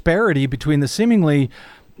the disparity between the seemingly,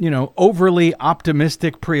 overly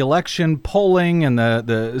optimistic pre-election polling and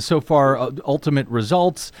the so far ultimate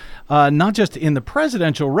results, not just in the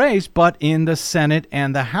presidential race, but in the Senate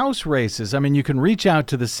and the House races? I mean, you can reach out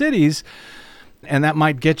to the cities, and that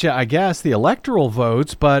might get you, I guess, the electoral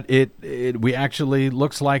votes, but we actually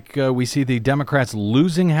looks like we see the Democrats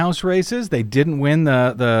losing House races. They didn't win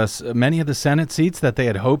the many of the Senate seats that they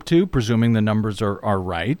had hoped to, presuming the numbers are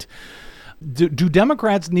right. Do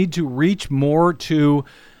Democrats need to reach more to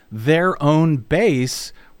their own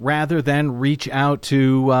base rather than reach out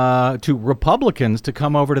to Republicans to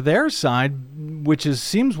come over to their side, which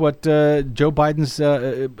seems what Joe Biden's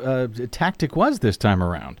tactic was this time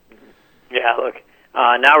around? Yeah, look,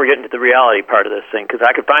 now we're getting to the reality part of this thing, because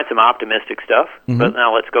I could find some optimistic stuff, but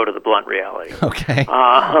now let's go to the blunt reality. Okay.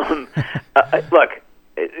 Look,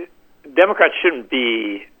 Democrats shouldn't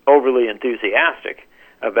be overly enthusiastic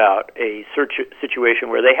about a situation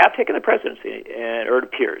where they have taken the presidency, or it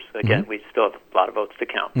appears. Again, we still have a lot of votes to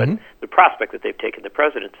count, but the prospect that they've taken the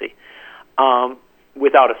presidency,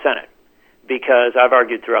 without a Senate. Because I've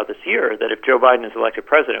argued throughout this year that if Joe Biden is elected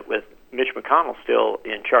president with Mitch McConnell still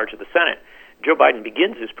in charge of the Senate, Joe Biden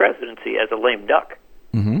begins his presidency as a lame duck.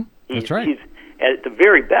 Mm-hmm. That's right. He's, at the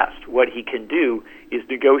very best, what he can do is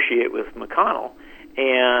negotiate with McConnell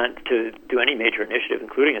and to do any major initiative,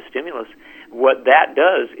 including a stimulus. What that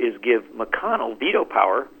does is give McConnell veto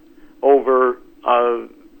power over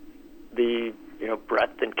the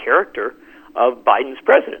breadth and character of Biden's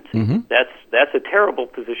presidency. Mm-hmm. That's a terrible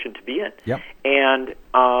position to be in. Yep. And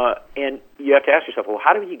you have to ask yourself, well,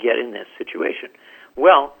 how do you get in this situation?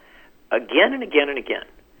 Well, again and again and again,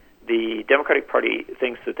 the Democratic Party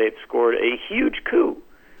thinks that they've scored a huge coup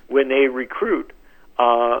when they recruit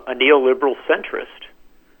a neoliberal centrist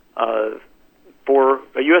for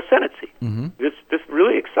a U.S. Senate seat. Mm-hmm. This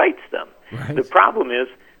really excites them. Right. The problem is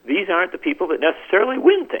these aren't the people that necessarily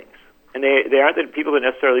win things, and they aren't the people that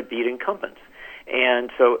necessarily beat incumbents.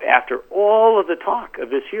 And so after all of the talk of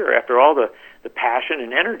this year, after all the passion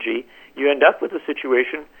and energy, you end up with a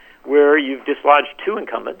situation where you've dislodged two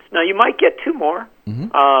incumbents. Now, you might get two more,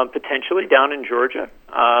 potentially down in Georgia,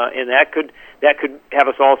 and that could have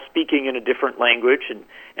us all speaking in a different language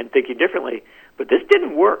and thinking differently. But this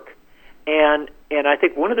didn't work, and I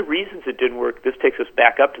think one of the reasons it didn't work, this takes us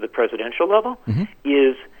back up to the presidential level,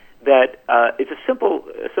 is that it's a simple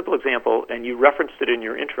example, and you referenced it in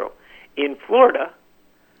your intro. In Florida,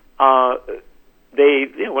 one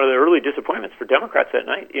of the early disappointments for Democrats that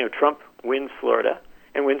night, Trump wins Florida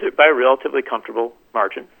and wins it by a relatively comfortable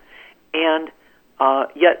margin, and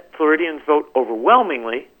yet Floridians vote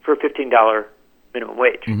overwhelmingly for a $15 minimum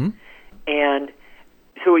wage. Mm-hmm. And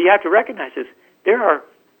so what you have to recognize is there are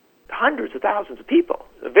hundreds of thousands of people,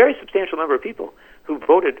 a very substantial number of people, who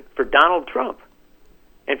voted for Donald Trump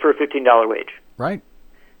and for a $15 wage. Right.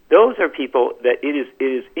 Those are people that it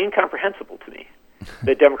is incomprehensible to me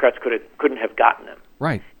that Democrats couldn't have gotten them.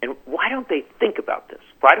 Right. And why don't they think about this?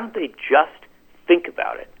 Why don't they just think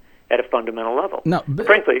about it at a fundamental level? No,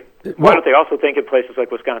 frankly, why don't they also think in places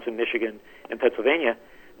like Wisconsin, Michigan, and Pennsylvania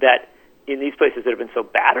that in these places that have been so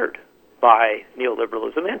battered by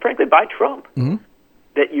neoliberalism and frankly by Trump,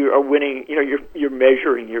 that you are winning, you're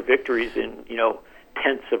measuring your victories in,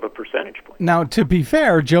 tenths of a percentage point. Now, to be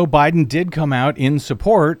fair, Joe Biden did come out in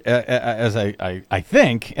support, as I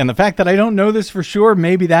think, and the fact that I don't know this for sure,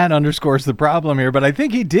 maybe that underscores the problem here, but I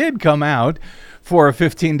think he did come out for a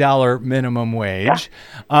 $15 minimum wage.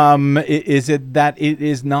 Yeah. Is it that it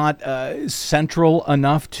is not central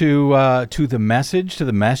enough to the message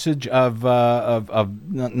of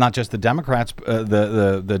not just the Democrats,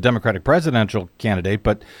 the Democratic presidential candidate,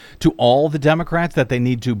 but to all the Democrats that they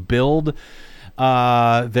need to build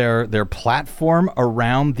their platform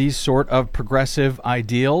around these sort of progressive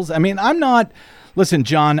ideals? I mean, listen,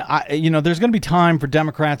 John, there's going to be time for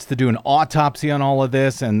Democrats to do an autopsy on all of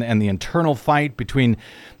this and the internal fight between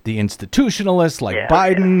the institutionalists like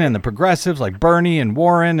Biden and the progressives like Bernie and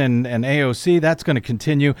Warren and AOC. That's going to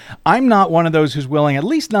continue. I'm not one of those who's willing, at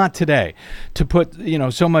least not today, to put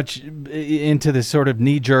so much into this sort of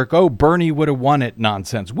knee-jerk, Bernie would have won it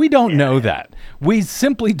nonsense. We don't know that. We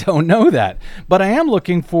simply don't know that. But I am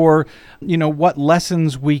looking for, what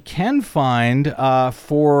lessons we can find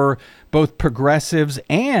for both progressives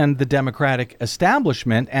and the Democratic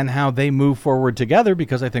establishment and how they move forward together,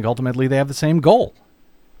 because I think ultimately they have the same goal.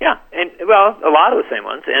 Yeah, and well, a lot of the same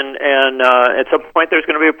ones, and at some point there's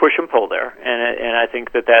going to be a push and pull there, and I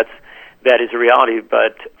think that is a reality.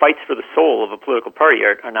 But fights for the soul of a political party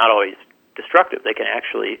are not always destructive. They can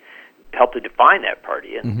actually help to define that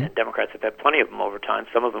party, and Democrats have had plenty of them over time.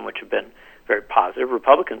 Some of them which have been very positive.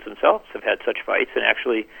 Republicans themselves have had such fights, and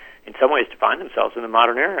actually, in some ways, define themselves in the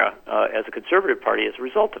modern era as a conservative party as a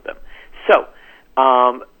result of them. So,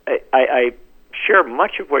 I share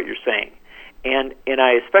much of what you're saying. And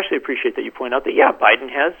I especially appreciate that you point out that,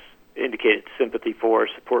 Biden has indicated sympathy for,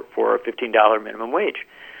 support for a $15 minimum wage.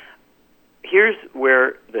 Here's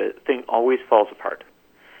where the thing always falls apart.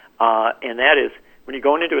 And that is, when you're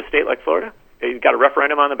going into a state like Florida, you've got a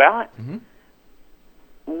referendum on the ballot,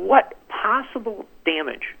 what possible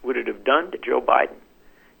damage would it have done to Joe Biden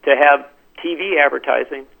to have TV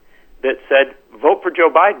advertising that said, vote for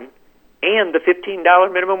Joe Biden and the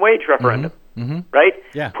 $15 minimum wage referendum? Right?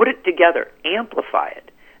 Yeah. Put it together, amplify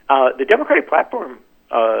it. The Democratic platform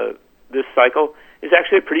this cycle is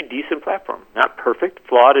actually a pretty decent platform. Not perfect,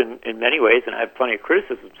 flawed in many ways, and I have plenty of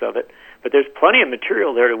criticisms of it, but there's plenty of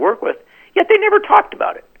material there to work with, yet they never talked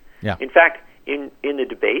about it. Yeah. In fact, in the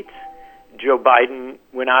debates, Joe Biden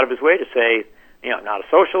went out of his way to say, I'm not a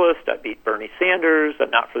socialist, I beat Bernie Sanders,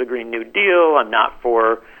 I'm not for the Green New Deal, I'm not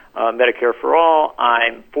for Medicare for all.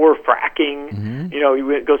 I'm for fracking. Mm-hmm. You know, he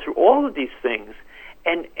goes through all of these things,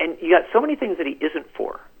 and you got so many things that he isn't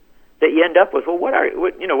for, that you end up with. Well, what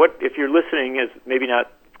if you're listening is maybe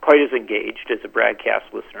not quite as engaged as a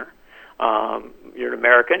BradCast listener. You're an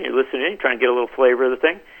American. You're listening. You're trying to get a little flavor of the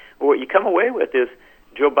thing. Well, what you come away with is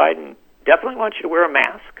Joe Biden definitely wants you to wear a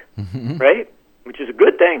mask, right? Which is a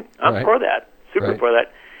good thing. I'm for that. Super for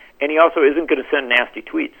that. And he also isn't going to send nasty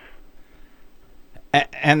tweets.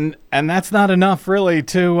 And that's not enough, really,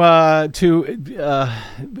 to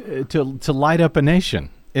light up a nation,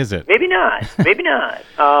 is it? Maybe not. Maybe not.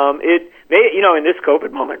 It may, in this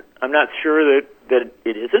COVID moment, I'm not sure that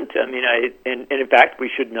it isn't. I mean, and in fact, we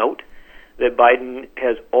should note that Biden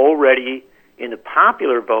has already, in the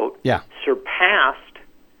popular vote, surpassed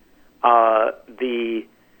the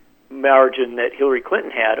margin that Hillary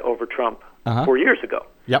Clinton had over Trump 4 years ago.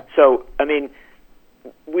 Yep. So, I mean,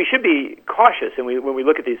 we should be cautious, and when we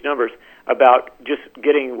look at these numbers, about just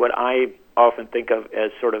getting what I often think of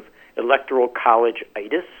as sort of electoral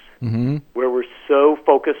college-itis, where we're so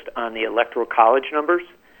focused on the electoral college numbers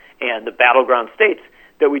and the battleground states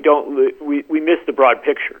that we miss the broad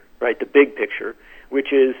picture, right? The big picture,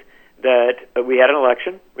 which is that we had an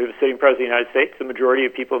election. We have a sitting president of the United States. The majority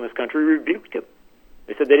of people in this country rebuked him.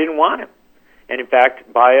 They said they didn't want him. And in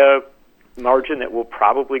fact, by a margin that will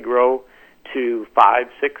probably grow to 5,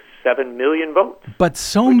 6, 7 million votes. But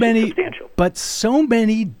so many did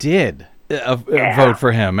vote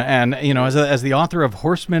for him. And, as the author of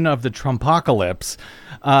Horsemen of the Trumpocalypse,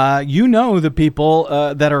 the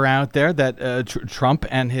people that are out there that Trump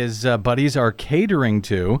and his buddies are catering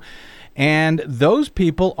to. And those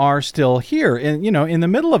people are still here, in the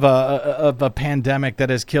middle of a pandemic that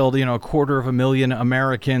has killed, 250,000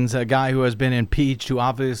 Americans, a guy who has been impeached, who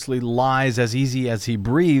obviously lies as easy as he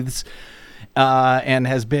breathes, and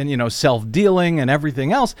has been, self-dealing and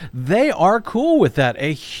everything else. They are cool with that.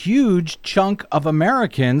 A huge chunk of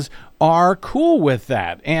Americans are cool with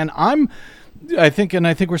that. And I think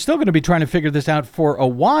we're still going to be trying to figure this out for a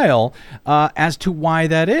while as to why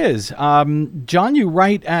that is. John, you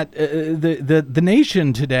write at the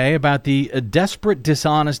Nation today about the desperate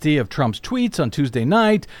dishonesty of Trump's tweets on Tuesday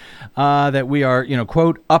night, that we are,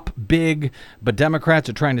 quote, up big, but Democrats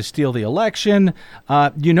are trying to steal the election.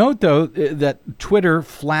 You note, though, that Twitter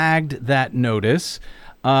flagged that notice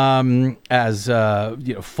as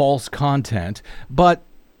false content, but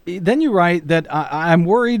then you write that I'm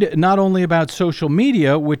worried not only about social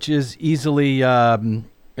media, which is easily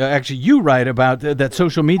actually you write about that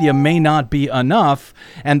social media may not be enough,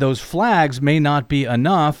 and those flags may not be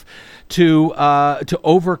enough to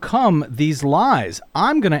overcome these lies.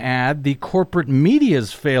 I'm going to add the corporate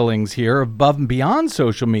media's failings here above and beyond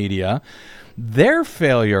social media. Their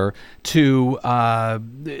failure to not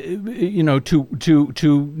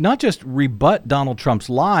just rebut Donald Trump's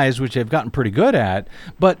lies, which they've gotten pretty good at,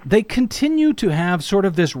 but they continue to have sort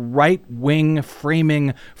of this right-wing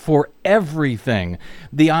framing for everything.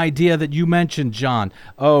 The idea that you mentioned, John,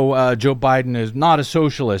 Joe Biden is not a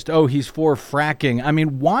socialist. Oh, he's for fracking. I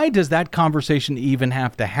mean, why does that conversation even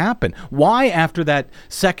have to happen? Why, after that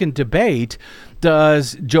second debate,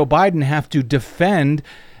 does Joe Biden have to defend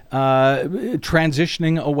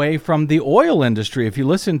transitioning away from the oil industry? If you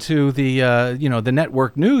listen to the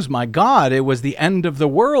network news, my God, it was the end of the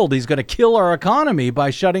world. He's going to kill our economy by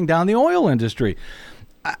shutting down the oil industry.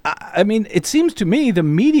 I mean, it seems to me the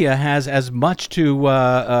media has as much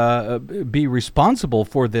to be responsible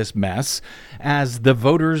for this mess as the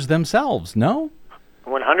voters themselves. No?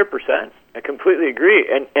 100%. I completely agree.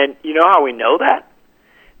 And you know how we know that?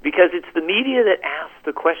 Because it's the media that asks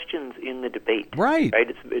the questions in the debate. Right?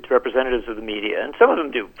 It's representatives of the media. And some of them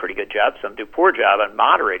do a pretty good job, some do a poor job on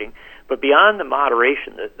moderating. But beyond the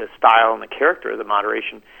moderation, the style and the character of the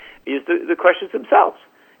moderation is the questions themselves.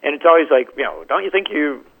 And it's always like, don't you think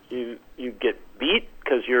you get beat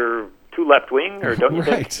because you're too left-wing? Or don't you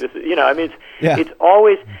think this, it's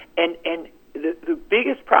always, and the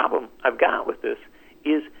biggest problem I've got with this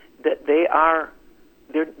is that they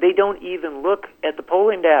don't even look at the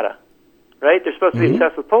polling data, right? They're supposed to be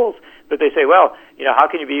obsessed with polls, but they say, well, how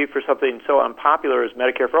can you be for something so unpopular as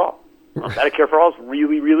Medicare for All? Well, Medicare for All is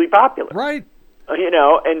really, really popular. Right.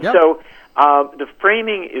 So the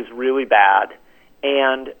framing is really bad.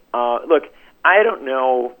 And look, I don't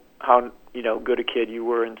know how good a kid you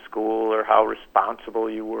were in school or how responsible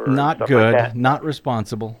you were. Not good. Like not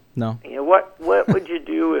responsible. No. What would you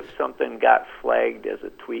do if something got flagged as a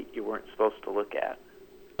tweet you weren't supposed to look at?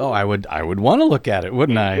 Oh, I would want to look at it,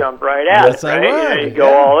 wouldn't I? Jump right at it, right? I would. You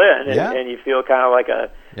go all in, and you feel kind of like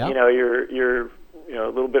you're a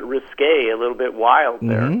little bit risque, a little bit wild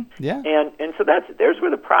there. Yeah. And so there's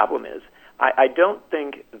where the problem is. I don't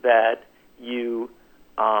think that you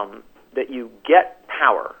get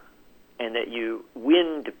power and that you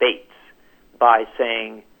win debates by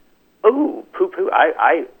saying, "Oh, poo-poo,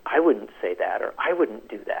 I wouldn't say that," or "I wouldn't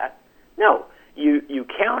do that." No, you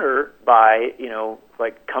counter by,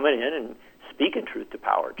 like coming in and speaking truth to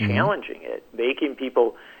power, challenging it, making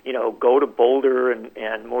people, go to bolder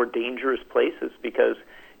and more dangerous places, because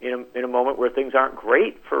in a moment where things aren't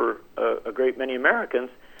great for a great many Americans,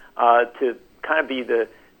 to kind of be the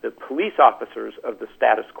police officers of the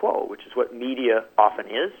status quo, which is what media often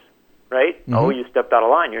is, right? Oh, you stepped out of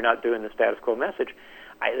line, you're not doing the status quo message.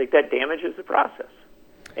 I think that damages the process.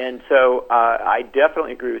 And so I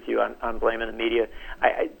definitely agree with you on blaming the media.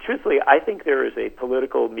 Truthfully, I think there is a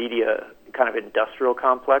political media kind of industrial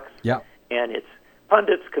complex. Yeah. And it's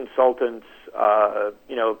pundits, consultants,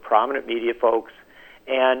 prominent media folks,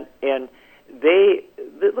 and they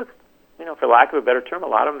look, for lack of a better term, a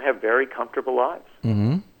lot of them have very comfortable lives.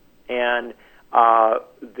 And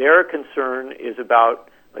their concern is about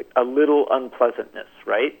like a little unpleasantness,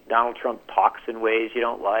 right? Donald Trump talks in ways you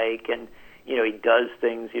don't like, and he does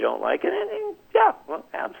things you don't like, and yeah, well,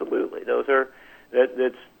 absolutely,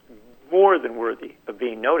 that's more than worthy of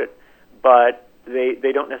being noted. But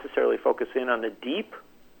they don't necessarily focus in on the deep,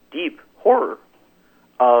 deep horror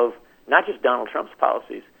of not just Donald Trump's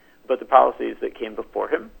policies, but the policies that came before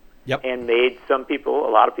him. Yep. And made a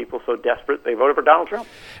lot of people so desperate they voted for Donald Trump.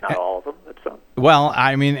 Not all of them, but some. Well,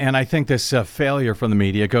 I mean, and I think this failure from the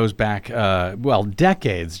media goes back,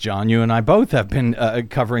 decades, John. You and I both have been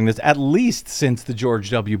covering this at least since the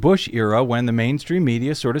George W. Bush era, when the mainstream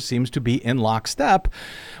media sort of seems to be in lockstep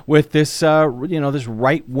with this, this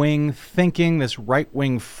right-wing thinking, this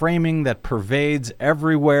right-wing framing that pervades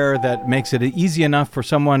everywhere, that makes it easy enough for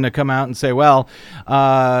someone to come out and say, well,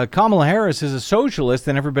 Kamala Harris is a socialist,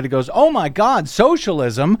 and everybody goes, oh my God,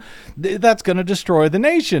 socialism, that's going to destroy the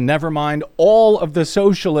nation. Never mind all of the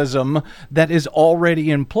socialism that is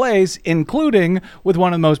already in place, including with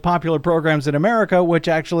one of the most popular programs in America, which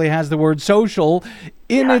actually has the word social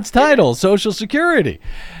in its title, Social Security.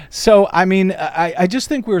 So, I mean, I just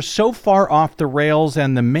think we're so far off the rails,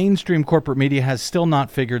 and the mainstream corporate media has still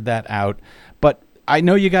not figured that out. But I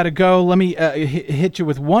know you got to go. Let me hit you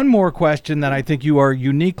with one more question that I think you are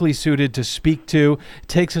uniquely suited to speak to. It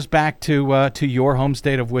takes us back to your home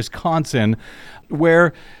state of Wisconsin,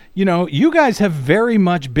 where, you guys have very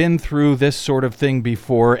much been through this sort of thing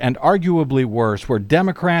before, and arguably worse, where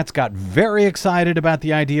Democrats got very excited about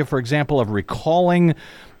the idea, for example, of recalling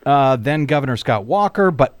then Governor Scott Walker,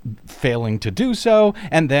 but failing to do so,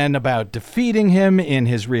 and then about defeating him in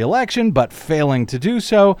his reelection, but failing to do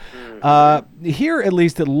so. Here, at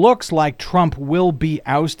least, it looks like Trump will be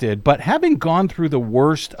ousted, but having gone through the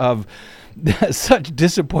worst of such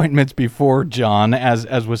disappointments before, John,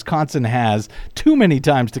 as Wisconsin has too many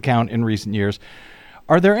times to count in recent years,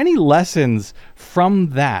 are there any lessons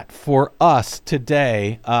from that for us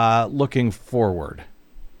today looking forward?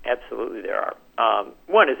 Absolutely there are.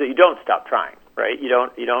 One is that you don't stop trying, right? You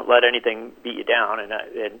don't let anything beat you down, and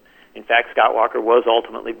in fact, Scott Walker was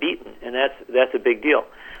ultimately beaten, and that's a big deal.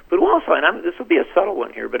 But also, and this will be a subtle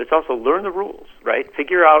one here, but it's also learn the rules, right?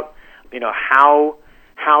 Figure out,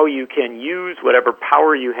 how you can use whatever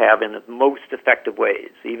power you have in the most effective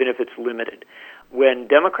ways, even if it's limited. When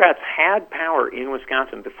Democrats had power in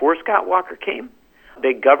Wisconsin before Scott Walker came,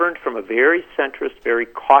 they governed from a very centrist, very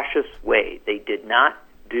cautious way. They did not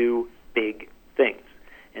do big things,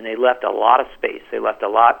 and they left a lot of space. They left a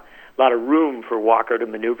lot of room for Walker to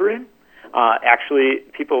maneuver in. Actually,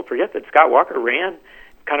 people forget that Scott Walker ran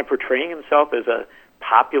kind of portraying himself as a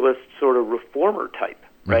populist sort of reformer type,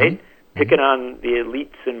 right? Picking on the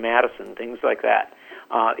elites in Madison, things like that.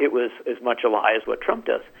 It was as much a lie as what Trump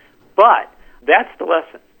does. But that's the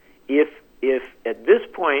lesson. If at this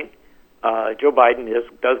point Joe Biden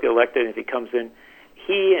does get elected, and if he comes in,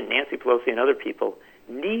 he and Nancy Pelosi and other people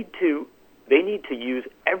need to use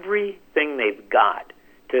everything they've got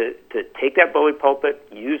to take that bully pulpit,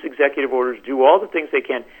 use executive orders, do all the things they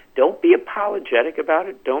can. Don't be apologetic about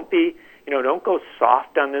it. Don't go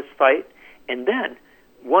soft on this fight. And then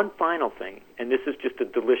one final thing, and this is just a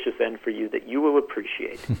delicious end for you that you will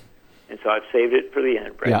appreciate. And so I've saved it for the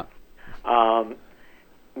end, Brad. Yeah.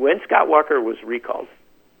 When Scott Walker was recalled,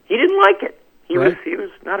 he didn't like it. He was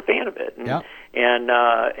not a fan of it,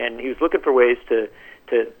 and he was looking for ways to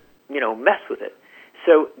mess with it.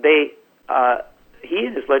 So he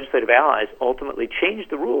and his legislative allies ultimately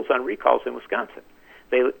changed the rules on recalls in Wisconsin.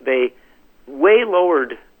 They way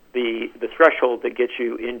lowered the threshold that gets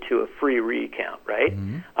you into a free recount, right?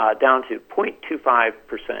 Down to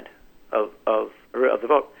 0.25% of the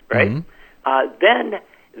vote, right? Then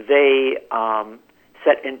they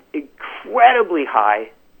set an incredibly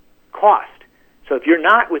high cost. So if you're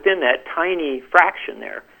not within that tiny fraction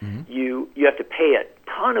there, you have to pay a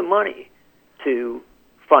ton of money to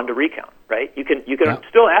fund a recount, right? You can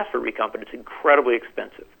still ask for a recount, but it's incredibly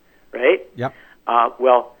expensive, right? Yep.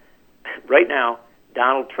 Well, right now,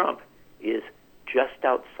 Donald Trump is just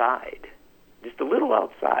outside, just a little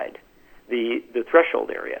outside the threshold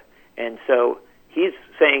area. And so he's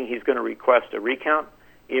saying he's going to request a recount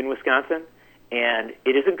in Wisconsin, and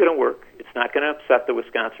it isn't going to work. It's not going to upset the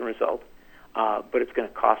Wisconsin result, but it's going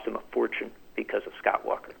to cost him a fortune because of Scott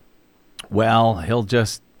Walker. Well, he'll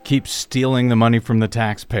just keep stealing the money from the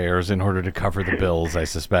taxpayers in order to cover the bills, I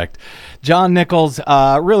suspect. John Nichols,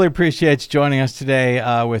 really appreciate you joining us today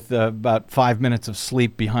with about 5 minutes of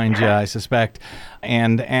sleep behind you, I suspect,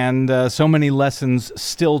 and so many lessons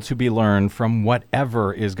still to be learned from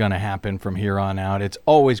whatever is going to happen from here on out. It's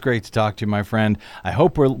always great to talk to you, my friend. I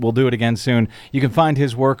hope we'll do it again soon. You can find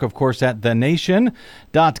his work, of course, at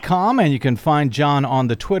thenation.com, and you can find John on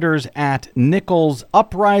the Twitters at Nichols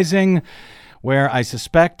Uprising, where I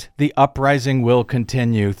suspect the uprising will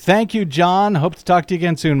continue. Thank you, John. Hope to talk to you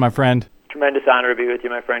again soon, my friend. Tremendous honor to be with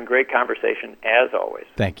you, my friend. Great conversation, as always.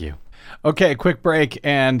 Thank you. Okay, quick break.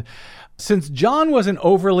 And since John wasn't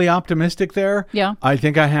overly optimistic there, I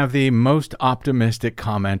think I have the most optimistic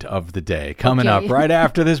comment of the day. Coming up right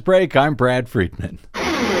after this break, I'm Brad Friedman.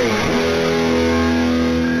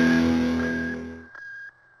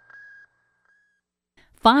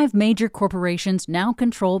 5 major corporations now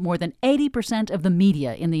control more than 80% of the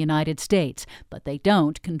media in the United States, but they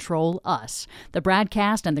don't control us. The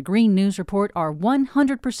BradCast and the Green News Report are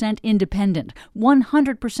 100% independent,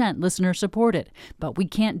 100% listener-supported. But we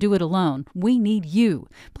can't do it alone. We need you.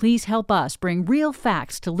 Please help us bring real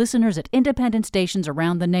facts to listeners at independent stations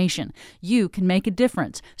around the nation. You can make a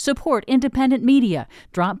difference. Support independent media.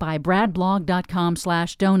 Drop by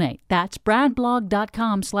bradblog.com/donate. That's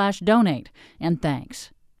bradblog.com/donate. And thanks.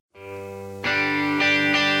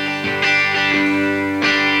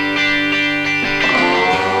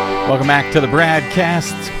 Welcome back to the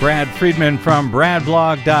BradCast. Brad Friedman from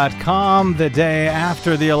bradblog.com. The day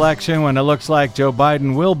after the election, when it looks like Joe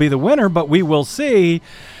Biden will be the winner, but we will see.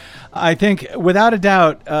 I think, without a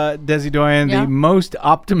doubt, Desi Doyen, the most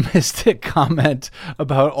optimistic comment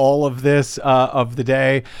about all of this of the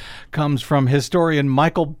day comes from historian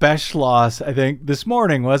Michael Beschloss, I think, this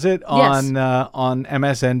morning, was it? On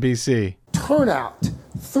MSNBC. Turnout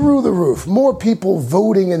through the roof. More people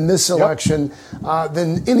voting in this election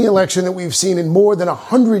than any election that we've seen in more than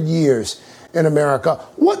 100 years in America.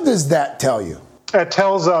 What does that tell you? It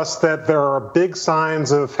tells us that there are big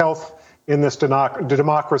signs of health in this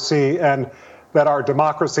democracy, and that our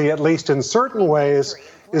democracy, at least in certain ways,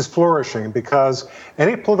 is flourishing, because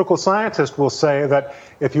any political scientist will say that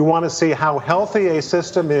if you want to see how healthy a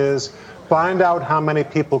system is, find out how many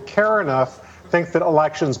people care enough, think that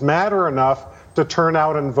elections matter enough to turn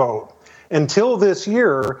out and vote. Until this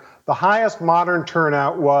year, the highest modern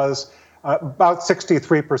turnout was about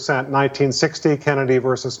 63%, 1960, Kennedy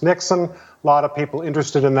versus Nixon. A lot of people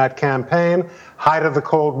interested in that campaign, height of the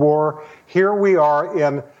Cold War. Here we are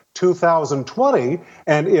in 2020,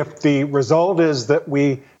 and if the result is that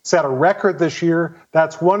we set a record this year,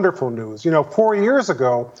 that's wonderful news. 4 years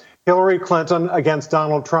ago, Hillary Clinton against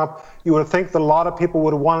Donald Trump, you would think that a lot of people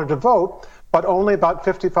would have wanted to vote, but only about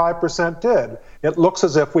 55% did. It looks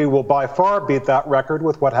as if we will by far beat that record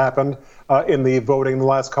with what happened in the voting the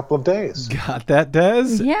last couple of days. Got that,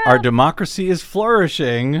 Des? Yeah. Our democracy is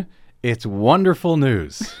flourishing. It's wonderful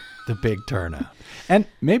news. The big turnout. And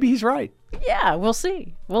maybe he's right. Yeah, we'll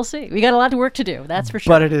see. We'll see. We got a lot of work to do, that's for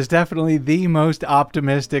sure. But it is definitely the most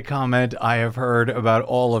optimistic comment I have heard about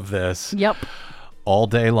all of this. Yep. All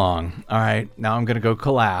day long. All right, now I'm going to go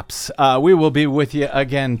collapse. We will be with you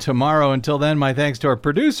again tomorrow. Until then, my thanks to our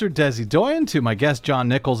producer, Desi Doyen, to my guest, John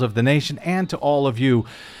Nichols of The Nation, and to all of you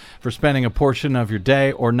for spending a portion of your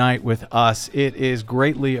day or night with us. It is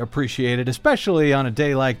greatly appreciated, especially on a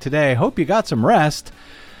day like today. Hope you got some rest.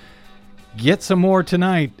 Get some more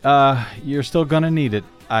tonight. You're still going to need it,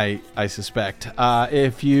 I suspect.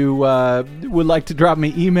 If you would like to drop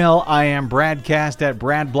me email, I am BradCast at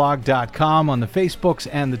bradblog.com. On the Facebooks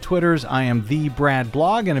and the Twitters, I am the Brad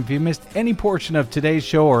Blog. And if you missed any portion of today's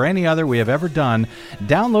show or any other we have ever done,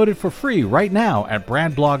 download it for free right now at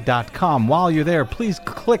bradblog.com. While you're there, please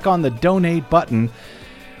click on the donate button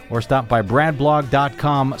or stop by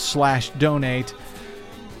bradblog.com/donate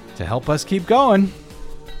to help us keep going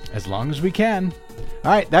as long as we can.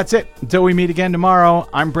 All right, that's it. Until we meet again tomorrow,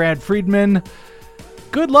 I'm Brad Friedman.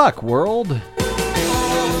 Good luck, world.